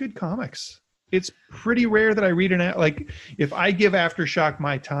 Aftershock makes good comics. It's pretty rare that I read if I give Aftershock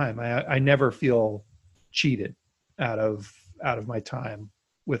my time, I never feel cheated out of my time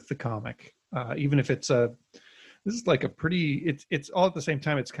with the comic. Even if this is like it's all at the same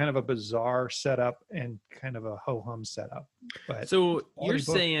time. It's kind of a bizarre setup and kind of a ho-hum setup. But so you're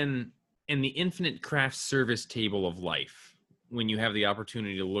saying in the infinite craft service table of life, when you have the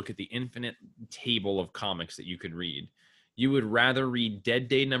opportunity to look at the infinite table of comics that you could read, you would rather read Dead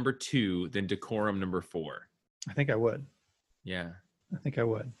Day number 2 than Decorum number 4. I think I would. Yeah. I think I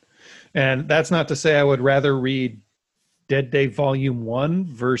would. And that's not to say I would rather read Dead Day Volume 1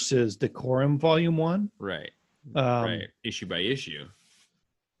 versus Decorum Volume 1. Right. Right. Issue by issue.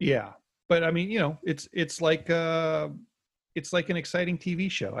 Yeah. But I mean, it's like an exciting TV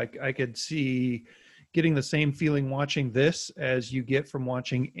show. I could see, getting the same feeling watching this as you get from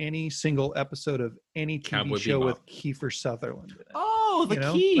watching any single episode of any TV Cowboy show Bebop. with Kiefer Sutherland in it. Oh, the You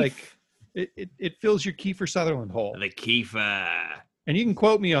know, Keef. like it fills your Kiefer Sutherland hole. The Kiefer. And you can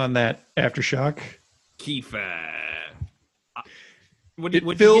quote me on that, Aftershock. Kiefer.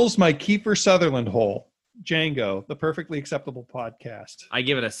 It fills my Kiefer Sutherland hole. Django, the perfectly acceptable podcast. I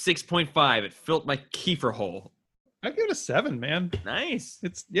give it a 6.5. It filled my Kiefer hole. I give it a 7, man. Nice.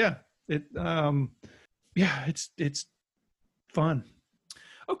 It's it's fun.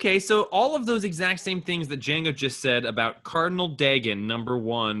 Okay, so all of those exact same things that Django just said about Cardinal Dagon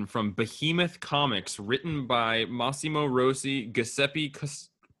 #1 from Behemoth Comics, written by Massimo Rossi,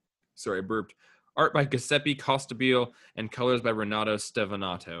 art by Giuseppe Costabile, and colors by Renato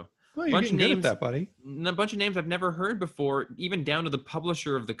Stevanato. Well, you're getting good at that, buddy. A bunch of names I've never heard before, even down to the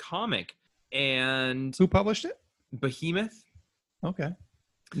publisher of the comic. And who published it? Behemoth. Okay,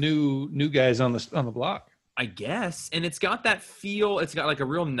 new guys on the block, I guess. And it's got that feel. It's got like a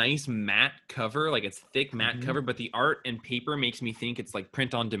real nice matte cover, like it's thick matte cover, but the art and paper makes me think it's like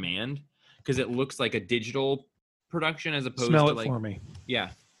print on demand because it looks like a digital production as opposed Smell to it like. for me. Yeah,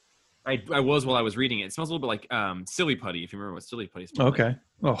 I was while I was reading it. It smells a little bit like Silly Putty, if you remember what Silly Putty smells like. Okay.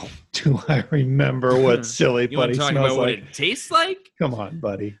 Oh, do I remember what Silly You want Putty to talk smells about what like? it tastes like? Come on,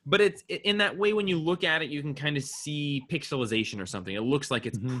 buddy. But it's in that way when you look at it, you can kind of see pixelization or something. It looks like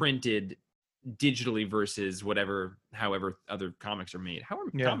it's printed digitally versus however other comics are made. How are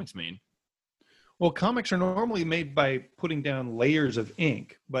comics made? Well, comics are normally made by putting down layers of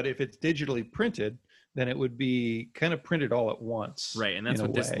ink, but if it's digitally printed, then it would be kind of printed all at once. Right, and that's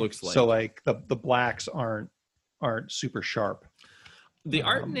what this looks like. So like the blacks aren't super sharp. The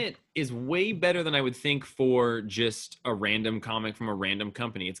art in it is way better than I would think for just a random comic from a random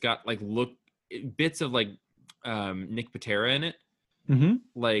company. It's got like bits of like Nick Patera in it. Mm-hmm.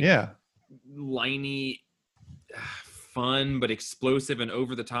 Like liney, fun, but explosive and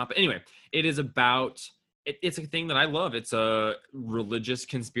over the top. Anyway, it is about, it's a thing that I love. It's a religious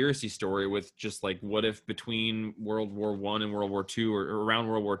conspiracy story with just like, what if between World War I and World War II or around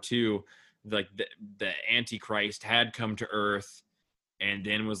World War II, like the Antichrist had come to Earth and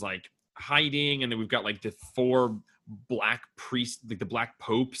then was like hiding. And then we've got like the 4 black priests, like the black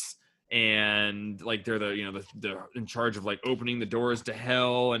popes, and like they're they're in charge of like opening the doors to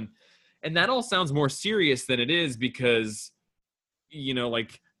hell. And that all sounds more serious than it is because,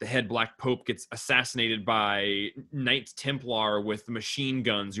 like the head black pope gets assassinated by Knights Templar with machine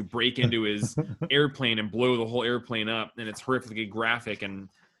guns who break into his airplane and blow the whole airplane up. And it's horrifically graphic. And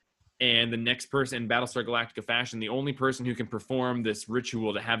the next person in Battlestar Galactica fashion, the only person who can perform this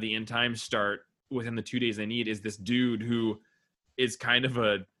ritual to have the end times start within the 2 days they need is this dude who is kind of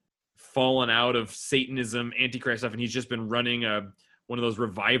a fallen out of Satanism, Antichrist stuff. And he's just been running one of those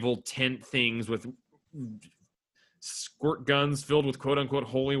revival tent things with squirt guns filled with quote unquote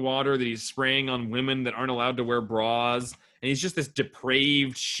holy water that he's spraying on women that aren't allowed to wear bras. And he's just this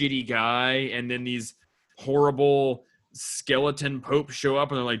depraved, shitty guy. And then these horrible skeleton popes show up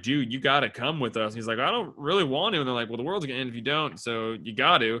and they're like, dude, you got to come with us. And he's like, I don't really want to. And they're like, well, the world's going to end if you don't. So you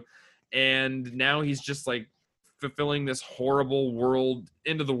got to. And now he's just like fulfilling this horrible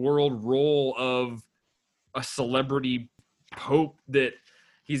end of the world role of a celebrity pope that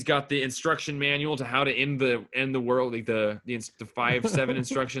he's got the instruction manual to how to end the world, like the 5-7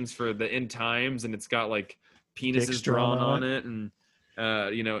 instructions for the end times, and it's got like penises drawn on it, and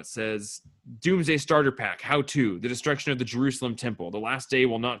it says Doomsday Starter Pack, how to the destruction of the Jerusalem temple. The last day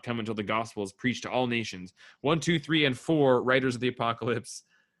will not come until the gospel is preached to all nations. 1, 2, 3, and 4 Riders of the Apocalypse.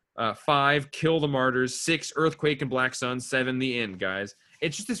 5 Kill the Martyrs. 6 Earthquake and Black Sun. 7 The End, guys.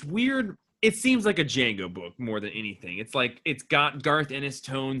 It's just this weird. It seems like a Django book more than anything. It's like it's got Garth Ennis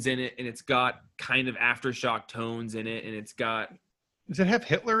tones in it, and it's got kind of Aftershock tones in it, and it's got. Does it have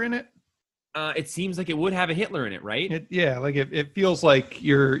Hitler in it? It seems like it would have a Hitler in it, right? It feels like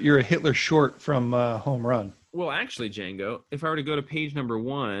you're a Hitler short from Home Run. Well, actually, Django, if I were to go to page number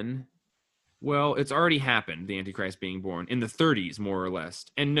 1, well, it's already happened, the Antichrist being born, in the 30s, more or less.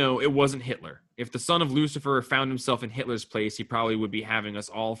 And no, it wasn't Hitler. If the son of Lucifer found himself in Hitler's place, he probably would be having us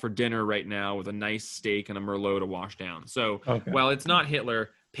all for dinner right now with a nice steak and a Merlot to wash down. So, while it's not Hitler,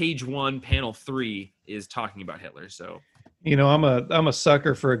 page 1, panel 3 is talking about Hitler. So, I'm a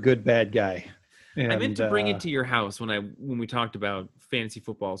sucker for a good bad guy. And, I meant to bring it to your house when we talked about fantasy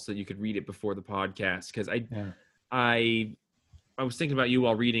football so that you could read it before the podcast, because I was thinking about you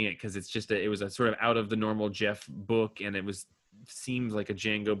while reading it because it's just it was a sort of out of the normal Jeff book, and it seemed like a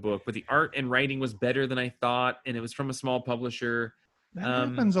Django book, but the art and writing was better than I thought, and it was from a small publisher. That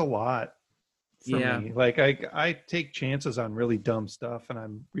happens a lot for Yeah. me. Like I take chances on really dumb stuff, and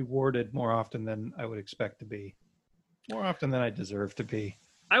I'm rewarded more often than I would expect to be, more often than I deserve to be.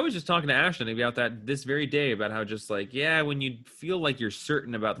 I was just talking to Ashton about that this very day, about how just like, yeah, when you feel like you're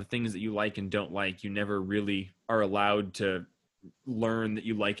certain about the things that you like and don't like, you never really are allowed to learn that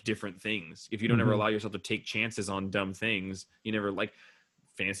you like different things. If you don't ever Mhm. allow yourself to take chances on dumb things, you never like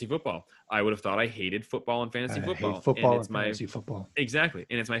fantasy football. I would have thought I hated football and fantasy I hate football, and football it's and my fantasy football. exactly,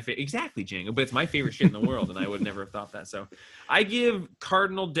 and it's my exactly Django, but it's my favorite shit in the world, and I would never have thought that. So, I give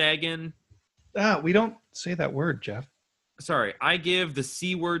Cardinal Dagon. We don't say that word, Jeff. Sorry, I give the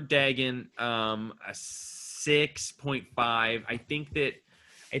C word Dagon a 6.5. I think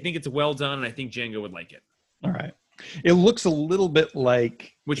it's well done, and I think Django would like it. All right. It looks a little bit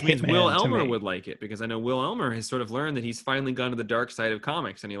like Which means Will Hitman to Elmer me. would like it, because I know Will Elmer has sort of learned that he's finally gone to the dark side of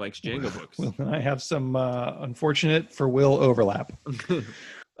comics and he likes Django books. Will and I have some unfortunate for Will overlap.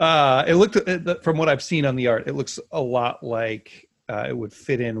 It looked from what I've seen on the art, it looks a lot like it would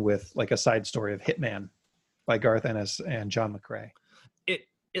fit in with like a side story of Hitman by Garth Ennis and John McCrae.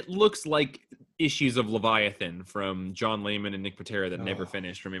 It looks like issues of Leviathan from John Layman and Nick Patera that never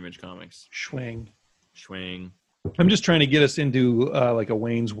finished from Image Comics. Schwing. I'm just trying to get us into like a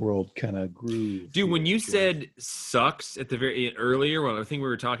Wayne's World kind of groove. Dude, when you said sucks at the very earlier, when I think we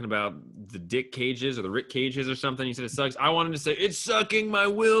were talking about the Dick Cages or the Rick Cages or something, you said it sucks. I wanted to say it's sucking my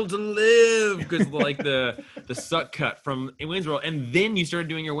will to live, because like the suck cut from Wayne's World, and then you started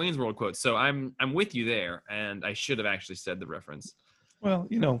doing your Wayne's World quotes. So I'm with you there, and I should have actually said the reference. Well,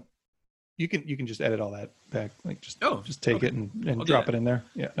 you can just edit all that back, like just take it and drop it in there.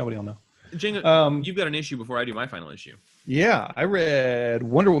 Yeah, nobody will know. Jingle, you've got an issue before I do my final issue. Yeah, I read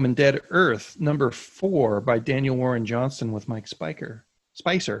Wonder Woman Dead Earth #4 by Daniel Warren Johnson with Mike Spicer.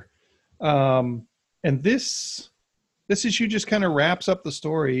 And this issue just kind of wraps up the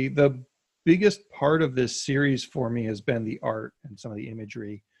story. The biggest part of this series for me has been the art and some of the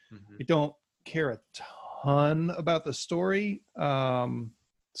imagery. Mm-hmm. I don't care a ton about the story.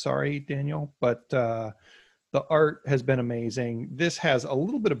 Sorry, Daniel, but the art has been amazing. This has a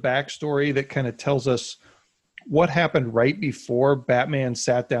little bit of backstory that kind of tells us what happened right before Batman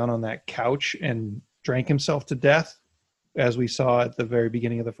sat down on that couch and drank himself to death, as we saw at the very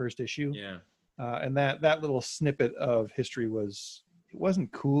beginning of the first issue. Yeah. And that little snippet of history it wasn't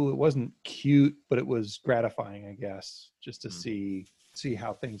cool, it wasn't cute, but it was gratifying, I guess, just to see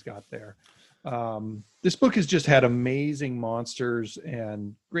how things got there. This book has just had amazing monsters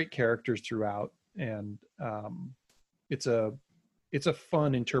and great characters throughout. And it's a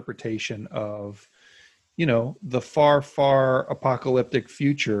fun interpretation of, the far apocalyptic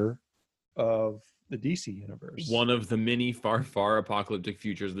future of the DC universe. One of the many far apocalyptic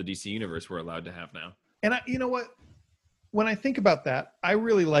futures of the DC universe we're allowed to have now. And you know what? When I think about that, I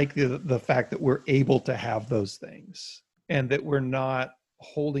really like the fact that we're able to have those things and that we're not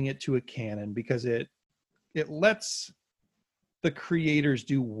holding it to a canon, because it lets the creators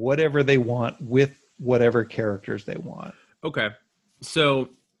do whatever they want with whatever characters they want. Okay. So,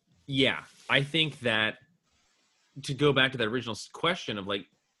 yeah, I think that to go back to that original question of like,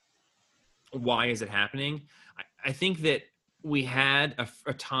 why is it happening? I think that we had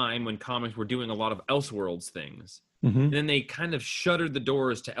a time when comics were doing a lot of Elseworlds things. Mm-hmm. And then they kind of shuttered the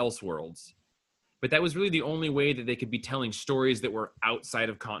doors to Elseworlds. But that was really the only way that they could be telling stories that were outside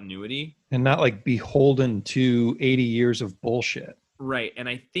of continuity. And not like beholden to 80 years of bullshit. Right. And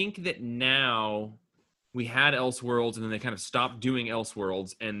I think that now we had Elseworlds, and then they kind of stopped doing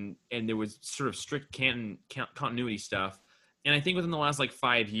Elseworlds, and there was sort of strict continuity stuff. And I think within the last like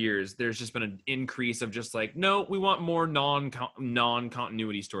 5 years, there's just been an increase of just like, no, we want more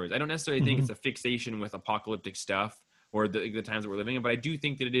non-continuity stories. I don't necessarily think it's a fixation with apocalyptic stuff or the times that we're living in, but I do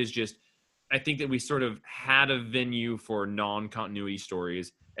think that it is just, I think that we sort of had a venue for non-continuity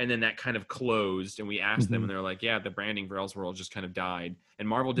stories, and then that kind of closed, and we asked them, and they're like, yeah, the branding for Elseworlds just kind of died. And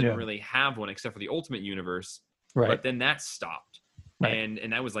Marvel didn't really have one except for the Ultimate Universe. Right. But then that stopped. Right.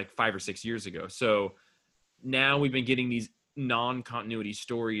 And that was like 5 or 6 years ago. So now we've been getting these non-continuity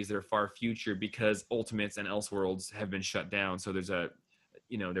stories that are far future because Ultimates and Elseworlds have been shut down. So there's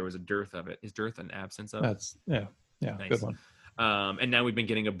there was a dearth of it. Is dearth an absence of? That's nice. Good one. And now we've been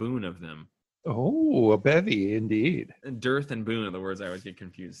getting a boon of them. Oh, a bevy indeed. Dearth and boon are the words I always get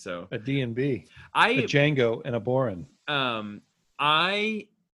confused. So a D&B, a Django, and a Boren.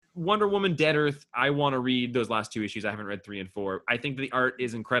 Wonder Woman Dead Earth, I want to read those last 2 issues. I haven't read 3 and 4. I think the art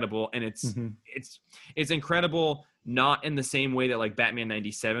is incredible, and it's incredible not in the same way that like Batman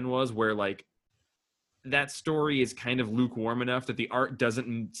 97 was, where like that story is kind of lukewarm enough that the art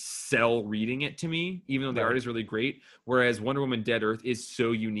doesn't sell reading it to me, even though the art is really great. Whereas Wonder Woman Dead Earth is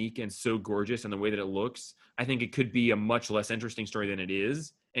so unique and so gorgeous, and the way that it looks, I think it could be a much less interesting story than it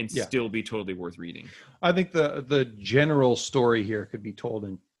is, and still be totally worth reading. I think the general story here could be told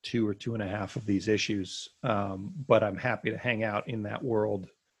in 2 or 2.5 of these issues, but I'm happy to hang out in that world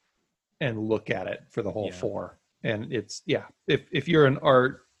and look at it for the whole 4. And it's if you're an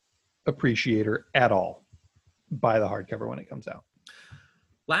art appreciator at all, buy the hardcover when it comes out.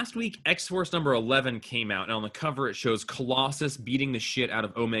 Last week, X-Force number 11 came out, and on the cover it shows Colossus beating the shit out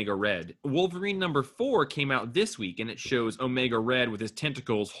of Omega Red. Wolverine number 4 came out this week, and it shows Omega Red with his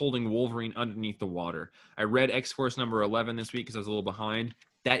tentacles holding Wolverine underneath the water. I read X-Force number 11 this week because I was a little behind.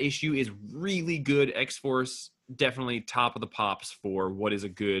 That issue is really good. X-Force, definitely top of the pops for what is a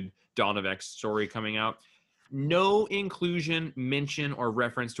good Dawn of X story coming out. No inclusion, mention, or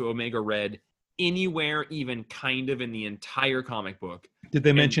reference to Omega Red anywhere, even kind of in the entire comic book. Did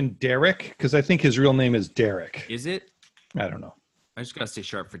they mention Derek? Because I think his real name is Derek. Is it? I don't know. I just gotta stay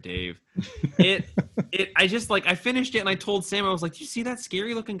sharp for Dave. I finished it and I told Sam, I was like, "Do you see that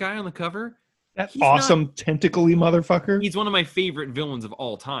scary looking guy on the cover? That awesome tentacly motherfucker? He's one of my favorite villains of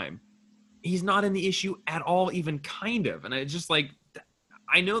all time. He's not in the issue at all, even kind of." And I just like,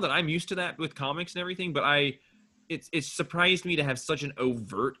 I know that I'm used to that with comics and everything, but it surprised me to have such an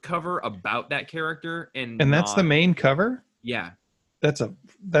overt cover about that character. And that's the main cover? Yeah. That's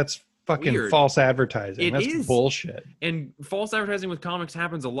fucking weird. False advertising. That's bullshit. And false advertising with comics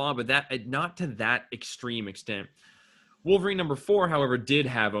happens a lot, but that not to that extreme extent. Wolverine number 4, however, did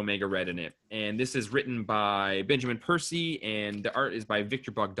have Omega Red in it. And this is written by Benjamin Percy, and the art is by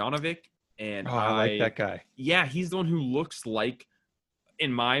Victor Bogdanovic. And I like that guy. Yeah, he's the one who looks like,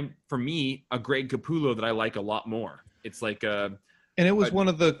 for me, a Greg Capullo that I like a lot more. It's like and it was one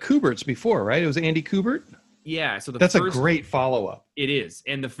of the Kuberts before, right? It was Andy Kubert? Yeah, so that's a great follow-up. It is.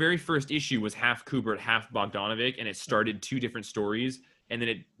 And the very first issue was half Kubert, half Bogdanovic, and it started 2 different stories. And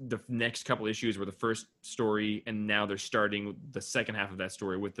then the next couple issues were the first story, and now they're starting the second half of that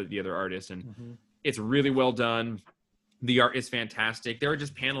story with the other artists. And it's really well done. The art is fantastic. There are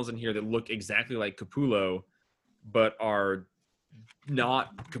just panels in here that look exactly like Capullo, but are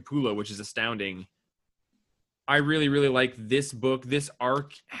not Capullo, which is astounding. I really, really like this book. This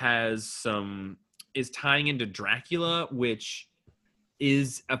arc is tying into Dracula, which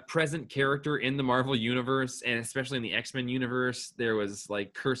is a present character in the Marvel universe, and especially in the X-Men universe. There was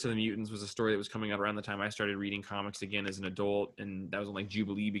like Curse of the Mutants was a story that was coming out around the time I started reading comics again as an adult, and that was when like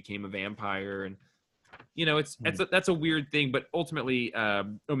Jubilee became a vampire, and that's a weird thing. But ultimately,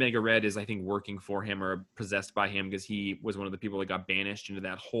 Omega Red is, I think, working for him or possessed by him, because he was one of the people that got banished into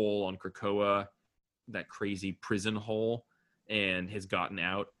that hole on Krakoa, that crazy prison hole, and has gotten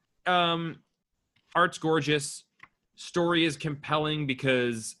out. Art's gorgeous. Story is compelling,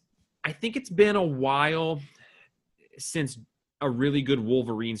 because I think it's been a while since a really good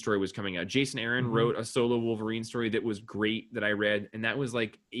Wolverine story was coming out. Jason Aaron wrote a solo Wolverine story that was great that I read, and that was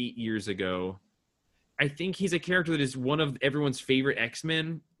like 8 years ago. I think he's a character that is one of everyone's favorite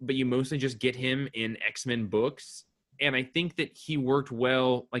X-Men, but you mostly just get him in X-Men books. And I think that he worked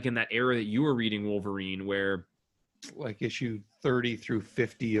well, like in that era that you were reading Wolverine, where like issue 30 through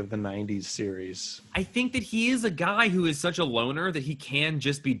 50 of the 90s series. I think that he is a guy who is such a loner that he can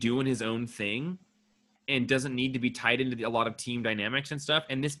just be doing his own thing and doesn't need to be tied into a lot of team dynamics and stuff.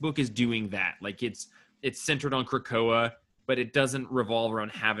 And this book is doing that. Like it's centered on Krakoa, but it doesn't revolve around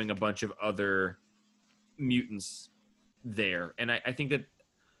having a bunch of other mutants there. And I think that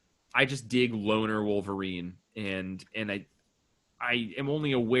I just dig loner Wolverine, and I am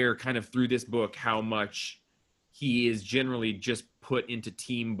only aware kind of through this book how much he is generally just put into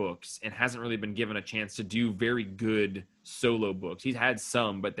team books and hasn't really been given a chance to do very good solo books. He's had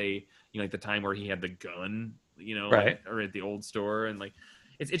some, but they, like the time where he had the gun, right, or at the old store, and like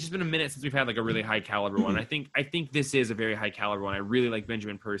it's just been a minute since we've had like a really high caliber one. I think this is a very high caliber one. I really like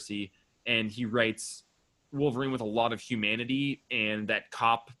Benjamin Percy, and he writes Wolverine with a lot of humanity, and that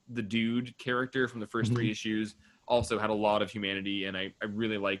cop, the dude character from the first 3 issues also had a lot of humanity, and I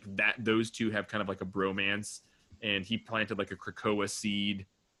really like that those two have kind of like a bromance. And he planted like a Krakoa seed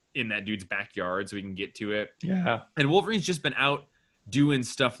in that dude's backyard so he can get to it. Yeah. And Wolverine's just been out doing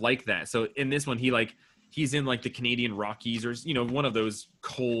stuff like that. So in this one, he's in like the Canadian Rockies, or, one of those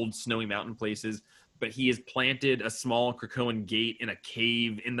cold, snowy mountain places. But he has planted a small Krakoan gate in a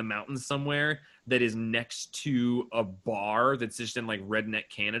cave in the mountains somewhere that is next to a bar that's just in like redneck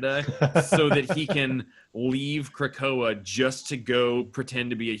Canada, so that he can leave Krakoa just to go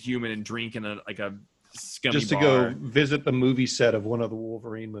pretend to be a human and drink in a scummy just to bar. go visit the movie set of one of the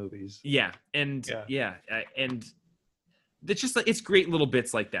Wolverine movies. Yeah, and and it's just like, it's great little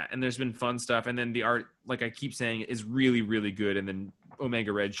bits like that, and there's been fun stuff, and then the art, like I keep saying, is really, really good. And then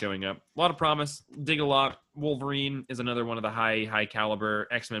Omega Red showing up, a lot of promise, dig a lot. Wolverine is another one of the high caliber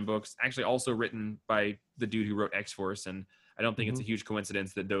X-Men books, actually also written by the dude who wrote X-Force, and I don't think it's a huge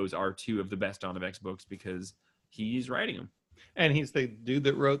coincidence that those are two of the best Dawn of X books, because he's writing them. And he's the dude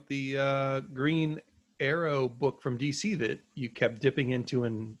that wrote the Green Arrow book from DC that you kept dipping into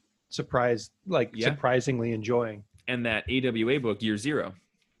and surprisingly enjoying. And that AWA book, Year Zero.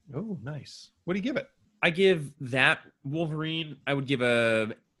 Oh, nice. What do you give it? I give that Wolverine, I would give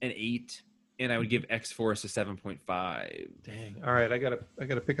an 8, and I would give X-Force a 7.5. Dang. All right, I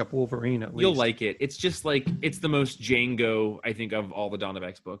gotta pick up Wolverine at least. You'll like it. It's just like, it's the most Django, I think, of all the Dawn of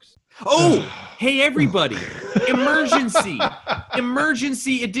X books. Oh, hey everybody! Emergency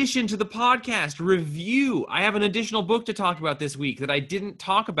addition to the podcast review. I have an additional book to talk about this week that I didn't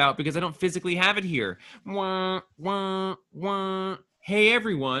talk about because I don't physically have it here. Wah, wah, wah. Hey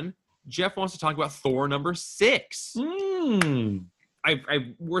everyone! Jeff wants to talk about Thor number 6.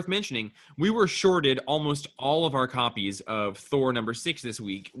 I worth mentioning, we were shorted almost all of our copies of Thor number 6 this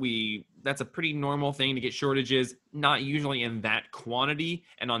week. That's a pretty normal thing to get shortages, not usually in that quantity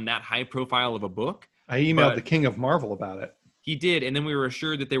and on that high profile of a book. I emailed the King of Marvel about it. He did, and then we were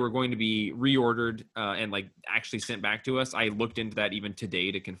assured that they were going to be reordered and like actually sent back to us. I looked into that even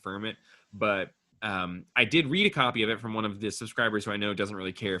today to confirm it, but I did read a copy of it from one of the subscribers who I know doesn't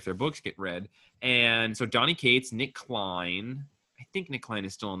really care if their books get read. And so Donny Cates, Nick Klein, I think Nick Klein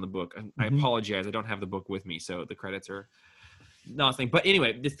is still in the book. I apologize. I don't have the book with me, so the credits are nothing. But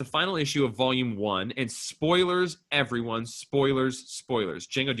anyway, it's the final issue of Volume 1. And spoilers, everyone. Spoilers.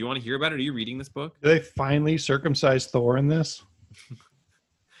 Django, do you want to hear about it? Are you reading this book? Do they finally circumcise Thor in this?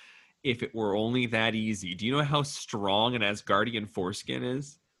 If it were only that easy. Do you know how strong an Asgardian foreskin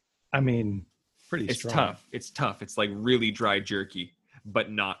is? I mean, pretty strong. It's tough. It's like really dry jerky,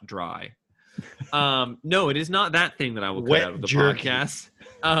 but not dry. No, it is not that thing that I will cut out of the podcast.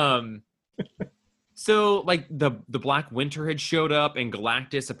 So like the Black Winter had showed up, and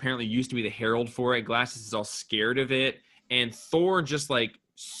Galactus apparently used to be the herald for it. Galactus is all scared of it, and Thor just like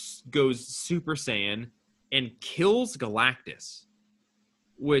goes Super Saiyan and kills Galactus,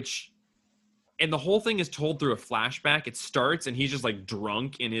 and the whole thing is told through a flashback. It starts and he's just like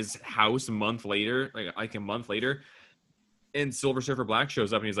drunk in his house a month later. And Silver Surfer Black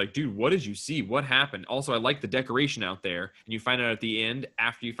shows up and he's like, dude, what did you see? What happened? Also, I like the decoration out there. And you find out at the end,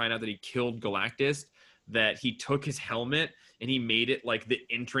 after you find out that he killed Galactus, that he took his helmet and he made it like the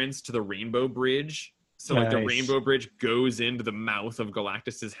entrance to the Rainbow Bridge. So like the Rainbow Bridge goes into the mouth of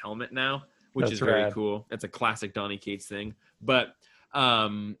Galactus's helmet now, which is very cool. That's a classic Donny Cates thing. But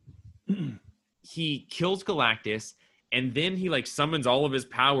he kills Galactus, and then he like summons all of his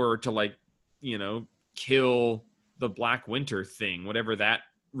power to like, kill the Black Winter thing, whatever that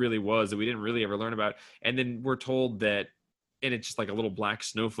really was that we didn't really ever learn about. And then we're told that, and it's just like a little black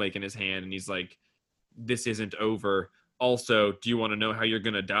snowflake in his hand, and he's like, this isn't over. Also, do you want to know how you're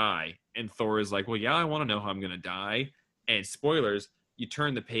gonna die? And Thor is like, well, yeah, I want to know how I'm gonna die. And spoilers, you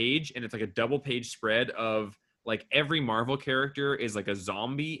turn the page and it's like a double page spread of like every Marvel character is like a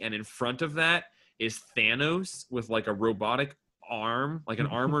zombie, and in front of that is Thanos with like a robotic arm, like an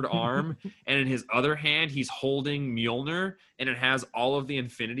armored arm, and in his other hand he's holding Mjolnir, and it has all of the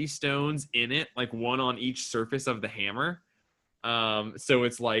Infinity Stones in it, like one on each surface of the hammer. So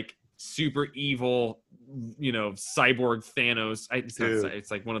it's like super evil, cyborg Thanos.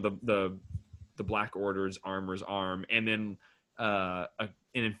 It's like one of the Black Order's armor's arm, and then an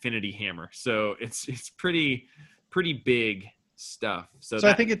Infinity Hammer. So it's pretty big stuff. So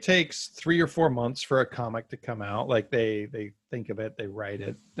I think it takes 3 or 4 months for a comic to come out. Like they think of it, they write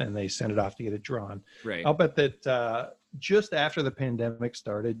it, and they send it off to get it drawn. Right. I'll bet that just after the pandemic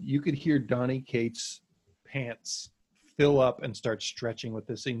started, you could hear Donny Cates' pants fill up and start stretching with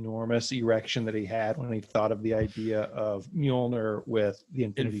this enormous erection that he had when he thought of the idea of Mjolnir with the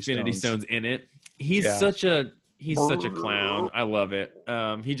Infinity Stones in it. He's such a clown. I love it.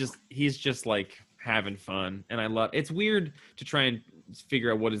 He's just like having fun, and I love. It's weird to try and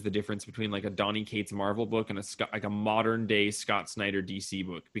figure out what is the difference between like a Donny Cates Marvel book and a modern day Scott Snyder DC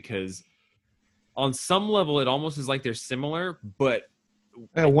book, because on some level it almost is like they're similar, but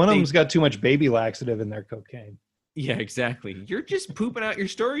one of them's got too much baby laxative in their cocaine. Yeah, exactly. You're just pooping out your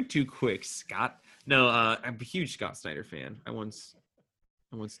story too quick, Scott. No, I'm a huge Scott Snyder fan. I once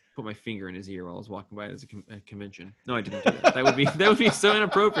I once put my finger in his ear while I was walking by at a convention. No, I didn't do that. That would be so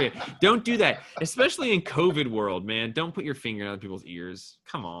inappropriate. Don't do that, especially in COVID world, man. Don't put your finger in other people's ears.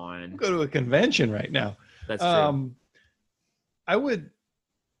 Come on. Go to a convention right now. That's true.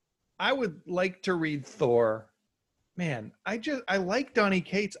 I would like to read Thor. Man, I like Donny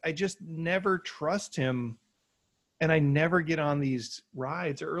Cates. I just never trust him, and I never get on these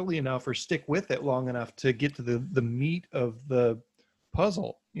rides early enough or stick with it long enough to get to the meat of the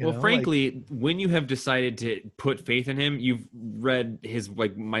puzzle. Frankly, when you have decided to put faith in him, you've read his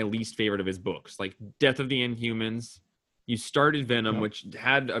my least favorite of his books, like Death of the Inhumans. You started Venom, which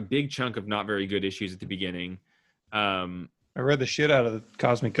had a big chunk of not very good issues at the beginning. I read the shit out of the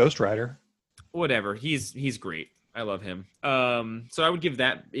Cosmic Ghost Rider. Whatever, he's great. I love him. So I would give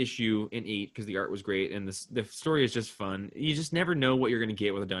that issue an 8 because the art was great and the story is just fun. You just never know what you're going to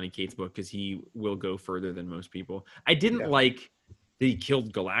get with a Donny Cates book because he will go further than most people. I didn't like that he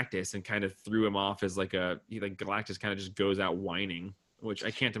killed Galactus and kind of threw him off as Galactus kind of just goes out whining, which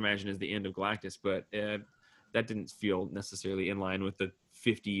I can't imagine is the end of Galactus, but that didn't feel necessarily in line with the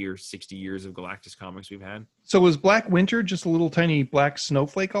 50 or 60 years of Galactus comics we've had. So was Black Winter just a little tiny black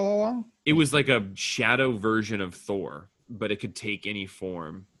snowflake all along? It was like a shadow version of Thor, but it could take any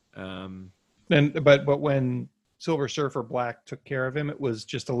form. But when Silver Surfer Black took care of him, it was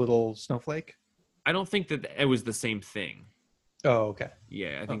just a little snowflake? I don't think that it was the same thing. Oh, okay.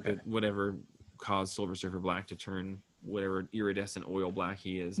 Yeah, I think that whatever caused Silver Surfer Black to turn whatever iridescent oil black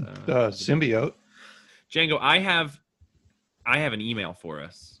he is. Symbiote. Django, I have an email for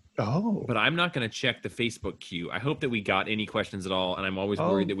us. Oh. But I'm not going to check the Facebook queue. I hope that we got any questions at all, and I'm always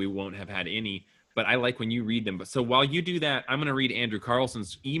worried that we won't have had any. But I like when you read them. But so while you do that, I'm going to read Andrew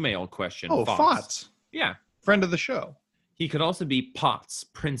Carlson's email question. Oh, Fots. Yeah. Friend of the show. He could also be Potts,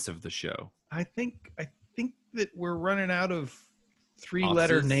 Prince of the show. I think that we're running out of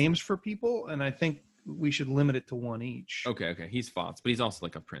 3-letter names for people, and I think we should limit it to one each. Okay. He's Fots, but he's also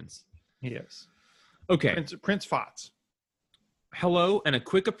like a prince. He is. Okay. Prince Fots. Hello, and a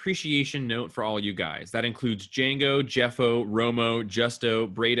quick appreciation note for all you guys. That includes Django, Jeffo, Romo, Justo,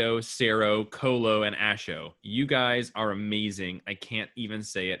 Brado, Cero, Colo, and Asho. You guys are amazing. I can't even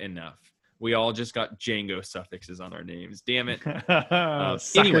say it enough. We all just got Django suffixes on our names. Damn it.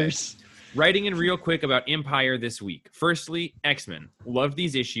 Anyways, writing in real quick about Empire this week. Firstly, X-Men. Loved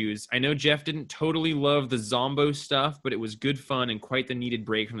these issues. I know Jeff didn't totally love the Zombo stuff, but it was good fun and quite the needed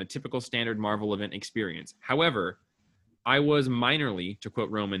break from the typical standard Marvel event experience. However, I was minorly, to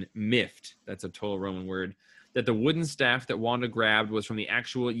quote Roman, miffed, that's a total Roman word, that the wooden staff that Wanda grabbed was from the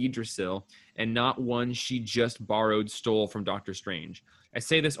actual Yggdrasil and not one she just stole from Doctor Strange. I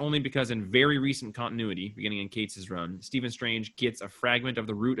say this only because in very recent continuity, beginning in Cates' run, Stephen Strange gets a fragment of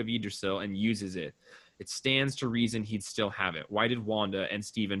the root of Yggdrasil and uses it. It stands to reason he'd still have it. Why did Wanda and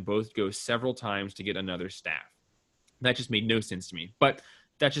Stephen both go several times to get another staff? That just made no sense to me. But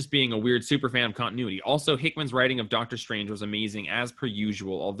that's just being a weird super fan of continuity. Also, Hickman's writing of Doctor Strange was amazing as per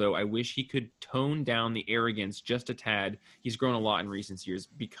usual, although I wish he could tone down the arrogance just a tad. He's grown a lot in recent years,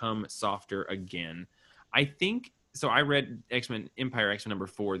 become softer again. I think, so I read Empire X-Men number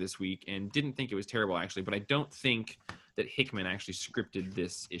 4 this week and didn't think it was terrible actually, but I don't think that Hickman actually scripted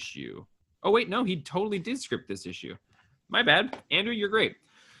this issue. Oh wait, no, he totally did script this issue. My bad. Andrew, you're great.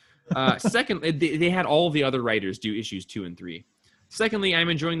 Second, they had all the other writers do issues 2 and 3. Secondly, I'm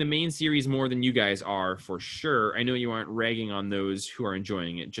enjoying the main series more than you guys are, for sure. I know you aren't ragging on those who are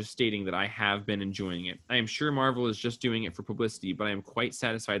enjoying it, just stating that I have been enjoying it. I am sure Marvel is just doing it for publicity, but I am quite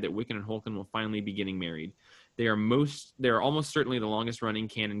satisfied that Wiccan and Hulkling will finally be getting married. They are almost certainly the longest-running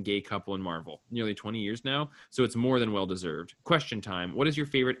canon gay couple in Marvel, nearly 20 years now, so it's more than well-deserved. Question time. What is your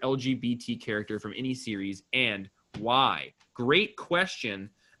favorite LGBT character from any series, and why? Great question.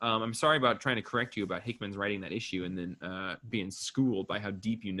 I'm sorry about trying to correct you about Hickman's writing that issue and then being schooled by how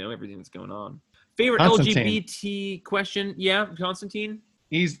deep you know everything that's going on. Favorite LGBT question? Yeah, Constantine?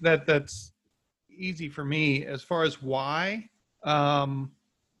 That's easy for me. As far as why,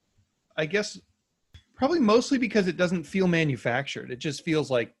 I guess probably mostly because it doesn't feel manufactured. It just feels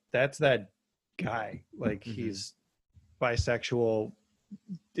like that's that guy. Like he's bisexual.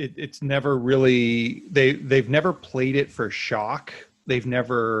 It's never really they've never played it for shock. They've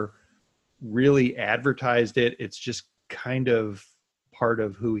never really advertised it. It's just kind of part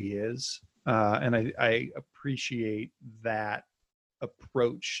of who he is. And I appreciate that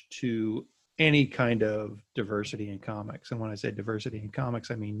approach to any kind of diversity in comics. And when I say diversity in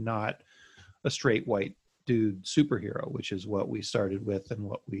comics, I mean not a straight white dude superhero, which is what we started with and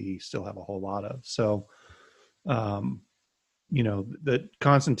what we still have a whole lot of. So, that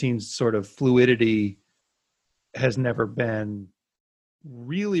Constantine's sort of fluidity has never been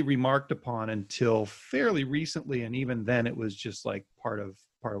really remarked upon until fairly recently, and even then it was just like part of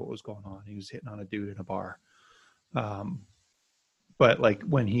what was going on. He was hitting on a dude in a bar. But like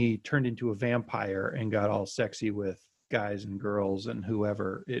when he turned into a vampire and got all sexy with guys and girls and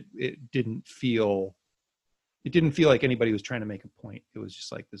whoever, it didn't feel like anybody was trying to make a point. It was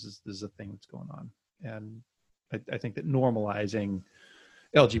just like, this is a thing that's going on. And I think that normalizing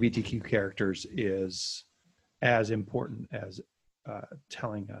LGBTQ characters is as important as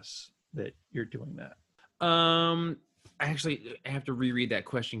telling us that you're doing that. Actually, I have to reread that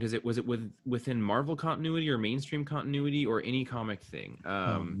question because was it within Marvel continuity or mainstream continuity or any comic thing?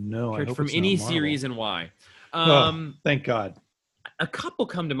 No, I hope from it's any not Marvel. series and why? Thank God. A couple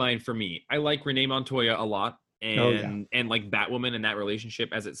come to mind for me. I like Renee Montoya a lot, and like Batwoman and that relationship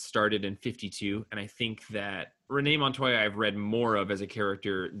as it started in 52. And I think that Renee Montoya I've read more of as a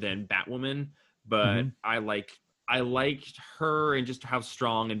character than Batwoman, but I liked her and just how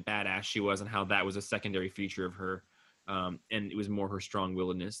strong and badass she was, and how that was a secondary feature of her. And it was more her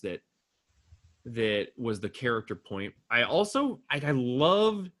strong-willedness that was the character point. I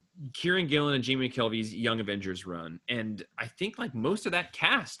love Kieran Gillen and Jamie McKelvey's Young Avengers run, and I think like most of that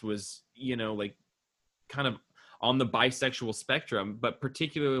cast was, like kind of on the bisexual spectrum, but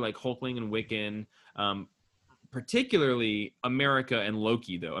particularly like Hulkling and Wiccan, particularly America and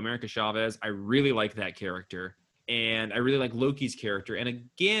Loki, though. America Chavez, I really like that character, and I really like Loki's character. And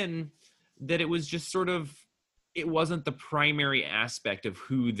again, that it was just sort of, it wasn't the primary aspect of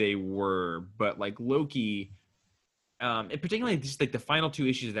who they were, but like Loki, and particularly just like the final 2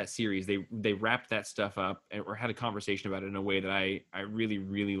 issues of that series, they wrapped that stuff up or had a conversation about it in a way that I really,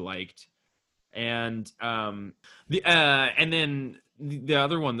 really liked. And and then the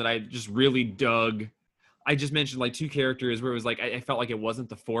other one that I just really dug, I just mentioned like 2 characters where it was like I felt like it wasn't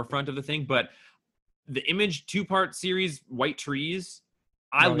the forefront of the thing, but the Image 2-part series, White Trees,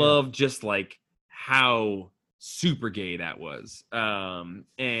 I love just like how super gay that was. And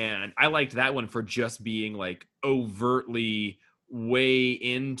I liked that one for just being like overtly way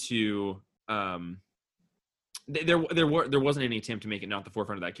into there wasn't any attempt to make it not the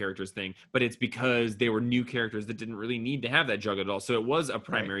forefront of that character's thing, but it's because they were new characters that didn't really need to have that juggle at all. So it was a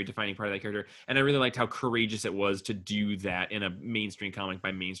primary defining part of that character. And I really liked how courageous it was to do that in a mainstream comic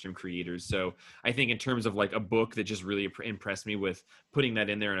by mainstream creators. So I think in terms of like a book that just really impressed me with putting that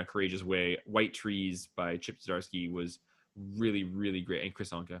in there in a courageous way, White Trees by Chip Zdarsky was really, really great. And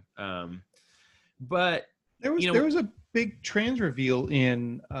Chris Anka. But there was a big trans reveal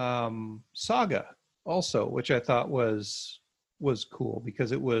in Saga also, which I thought was cool,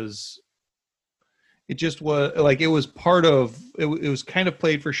 because it was part of it was kind of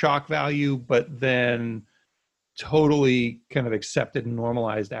played for shock value, but then totally kind of accepted and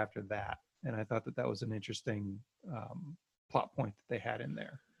normalized after that. And I thought that was an interesting plot point that they had in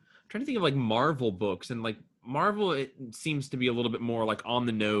there. I'm trying to think of like Marvel books, and like Marvel, it seems to be a little bit more like on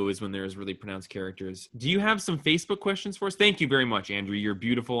the nose when there's really pronounced characters. Do you have some Facebook questions for us? Thank you very much, Andrew. You're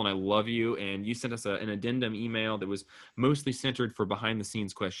beautiful and I love you. And you sent us an addendum email that was mostly centered for behind the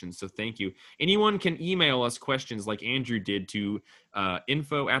scenes questions. So thank you. Anyone can email us questions like Andrew did to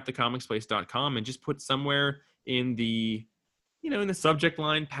info@thecomicsplace.com and just put somewhere in the, in the subject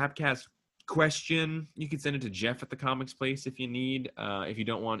line, Papcast question. You can send it to Jeff at the Comics Place if you need, if you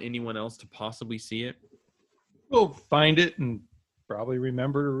don't want anyone else to possibly see it. We'll find it and probably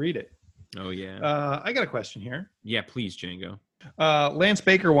remember to read it. Oh, yeah. I got a question here. Yeah, please, Django. Lance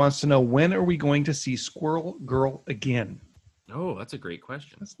Baker wants to know, when are we going to see Squirrel Girl again? Oh, that's a great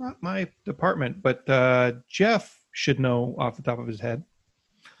question. That's not my department, but Jeff should know off the top of his head.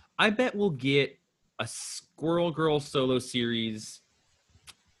 I bet we'll get a Squirrel Girl solo series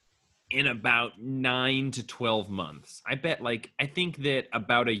in about 9 to 12 months. I think that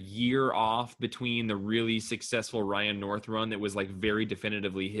about a year off between the really successful Ryan North run that was like very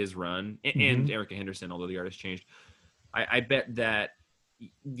definitively his run, and Erica Henderson, although the artist changed. I bet that,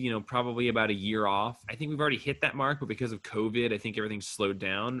 probably about a year off. I think we've already hit that mark, but because of COVID, I think everything's slowed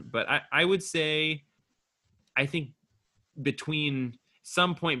down. But I would say, I think between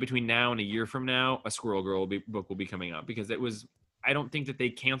some point between now and a year from now, a Squirrel Girl book will be coming up, because I don't think that they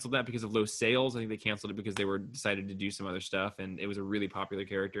canceled that because of low sales. I think they canceled it because they decided to do some other stuff, and it was a really popular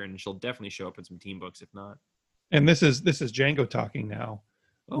character, and she'll definitely show up in some team books if not. And this is Django talking now.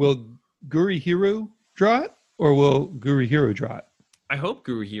 Oh. Will Guri Hiro draw it, or will Guri Hiro draw it? I hope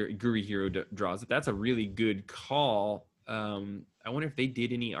Guri Hiro draws it. That's a really good call. I wonder if they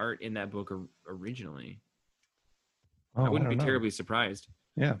did any art in that book originally. I wouldn't be terribly surprised.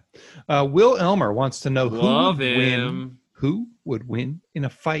 Yeah. Will Elmer wants to know who would win in a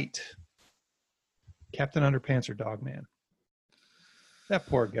fight? Captain Underpants or Dogman? That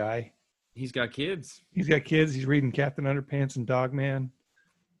poor guy. He's got kids. He's got kids. He's reading Captain Underpants and Dogman.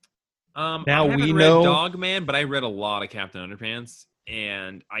 I Now we haven't read know. Dogman, but I read a lot of Captain Underpants,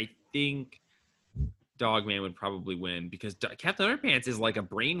 and I think Dogman would probably win because Captain Underpants is like a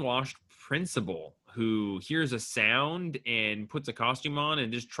brainwashed principal who hears a sound and puts a costume on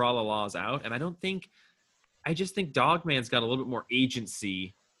and just tra-la-las out. And I just think Dogman's got a little bit more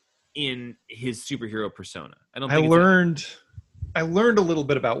agency in his superhero persona. I learned a little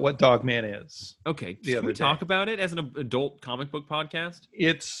bit about what Dogman is. Okay, can we talk about it as an adult comic book podcast?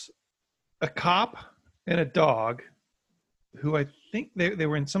 It's a cop and a dog who I think they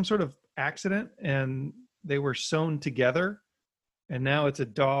were in some sort of accident and they were sewn together, and now it's a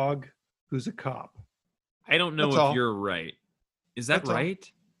dog who's a cop. I don't know if you're right. Is that right?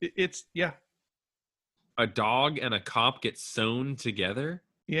 It's yeah. A dog and a cop get sewn together?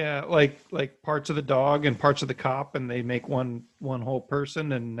 Yeah, like parts of the dog and parts of the cop, and they make one whole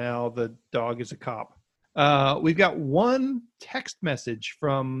person, and now the dog is a cop. We've got one text message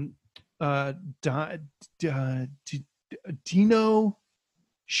from Dino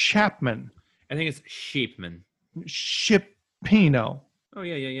Chapman. I think it's Sheepman. Shipino. Oh,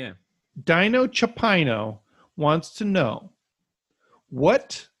 yeah. Dino Chapino wants to know,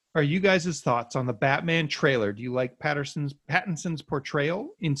 what are you guys' thoughts on the Batman trailer? Do you like Pattinson's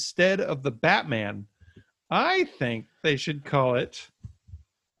portrayal? Instead of the Batman, I think they should call it...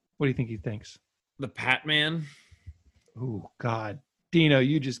 What do you think he thinks? The Patman? Oh, God. Dino,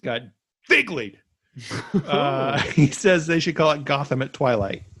 you just got figlied. He says they should call it Gotham at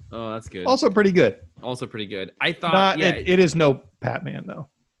Twilight. Oh, that's good. Also pretty good. I thought... It is no Batman, though.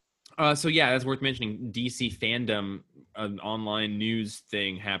 So, yeah, that's worth mentioning. DC Fandom, an online news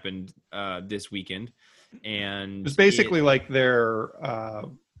thing, happened this weekend. And it was basically like their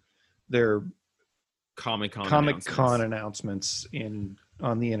Comic-Con announcements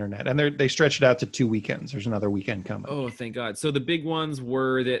on the internet, and they stretched it out to 2 weekends. There's another weekend coming. Oh, thank God. So the big ones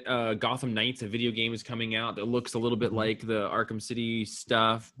were that Gotham Knights, a video game, is coming out that looks a little bit like the Arkham City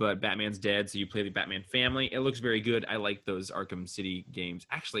stuff, but Batman's dead, so you play the Batman family. It looks very good. I like those Arkham City games.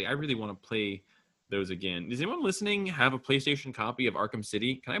 Actually, I really want to play those again. Does anyone listening have a PlayStation copy of Arkham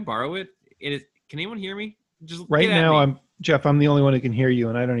City? Can I borrow it? Can anyone hear me? Just right now, I'm the only one who can hear you,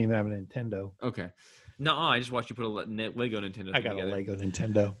 and I don't even have a Nintendo. Okay. No, I just watched you put a Lego Nintendo. I got together. A Lego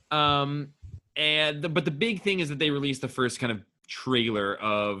Nintendo. But the big thing is that they released the first kind of trailer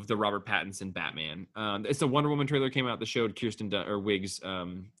of the Robert Pattinson Batman. It's the Wonder Woman trailer came out that showed Kirsten Wiig's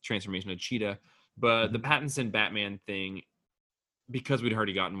transformation of Cheetah, but the Pattinson Batman thing, because we'd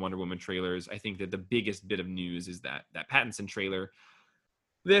already gotten Wonder Woman trailers, I think that the biggest bit of news is that Pattinson trailer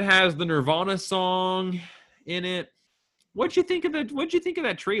that has the Nirvana song in it. What'd you think of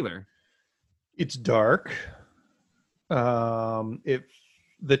that trailer? It's dark.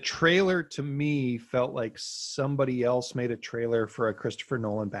 The trailer to me felt like somebody else made a trailer for a Christopher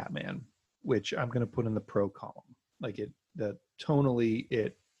Nolan Batman, which I'm going to put in the pro column. Like tonally,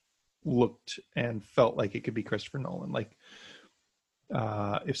 it looked and felt like it could be Christopher Nolan. Like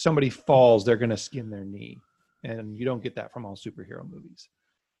if somebody falls, they're going to skin their knee, and you don't get that from all superhero movies.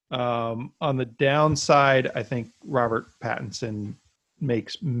 On the downside, I think Robert Pattinson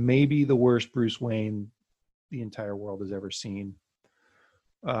makes maybe the worst Bruce Wayne the entire world has ever seen.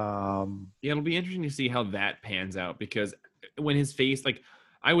 Yeah, it'll be interesting to see how that pans out, because when his face, like,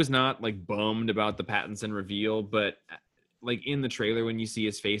 I was not like bummed about the Pattinson reveal, but like in the trailer, when you see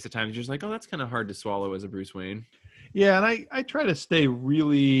his face at times, you're just like, oh, that's kind of hard to swallow as a Bruce Wayne. Yeah, and I try to stay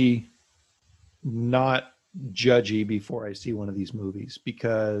really not judgy before I see one of these movies,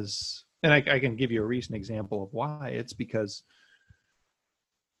 because, and I can give you a recent example of why. It's because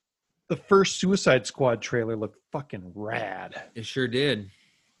the first Suicide Squad trailer looked fucking rad. It sure did.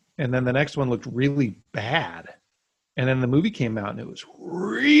 And then the next one looked really bad. And then the movie came out and it was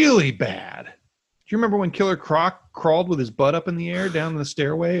really bad. Do you remember when Killer Croc crawled with his butt up in the air down the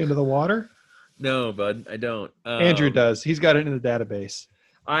stairway into the water? No, bud, I don't. Andrew does. He's got it in the database.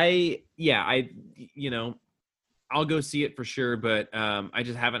 I'll go see it for sure, but I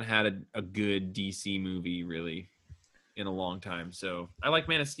just haven't had a good DC movie really in a long time. So I like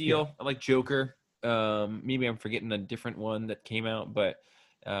Man of Steel. Yeah. I like Joker. Maybe I'm forgetting a different one that came out, but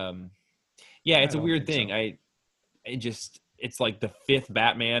it's a weird thing. So. It's like the fifth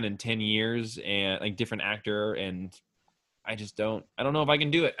Batman in 10 years and like different actor, and I don't know if I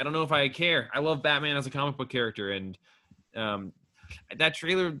can do it. I don't know if I care. I love Batman as a comic book character, and that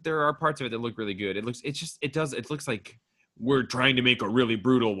trailer, there are parts of it that look really good. It looks like we're trying to make a really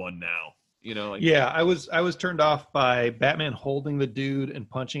brutal one now. You know, like, yeah, I was turned off by Batman holding the dude and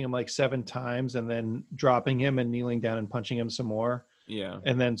punching him like 7 times and then dropping him and kneeling down and punching him some more. Yeah.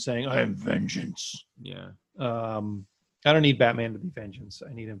 and then saying, "I am vengeance." Yeah. I don't need Batman to be vengeance.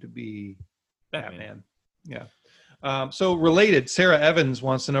 I need him to be Batman. Yeah. So related, Sarah Evans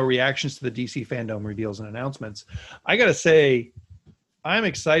wants to know reactions to the DC fandom reveals and announcements. I got to say, I'm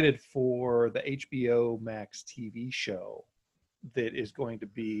excited for the HBO Max TV show that is going to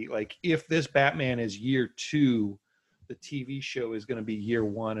be like, if this Batman is year 2, the TV show is going to be year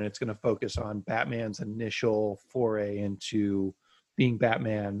 1, and it's going to focus on Batman's initial foray into being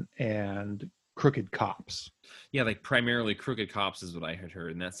Batman and crooked cops. Yeah, like primarily crooked cops is what I had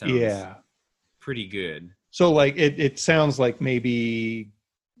heard, and that sounds pretty good. So like it sounds like maybe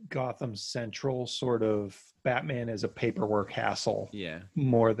Gotham Central sort of Batman is a paperwork hassle. Yeah.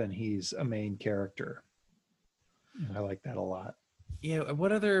 More than he's a main character. I like that a lot. Yeah,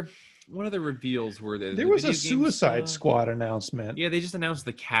 what other reveals were there? There was a Suicide Squad announcement. Yeah, they just announced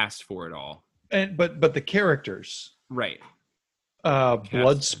the cast for it all. And but the characters. Right.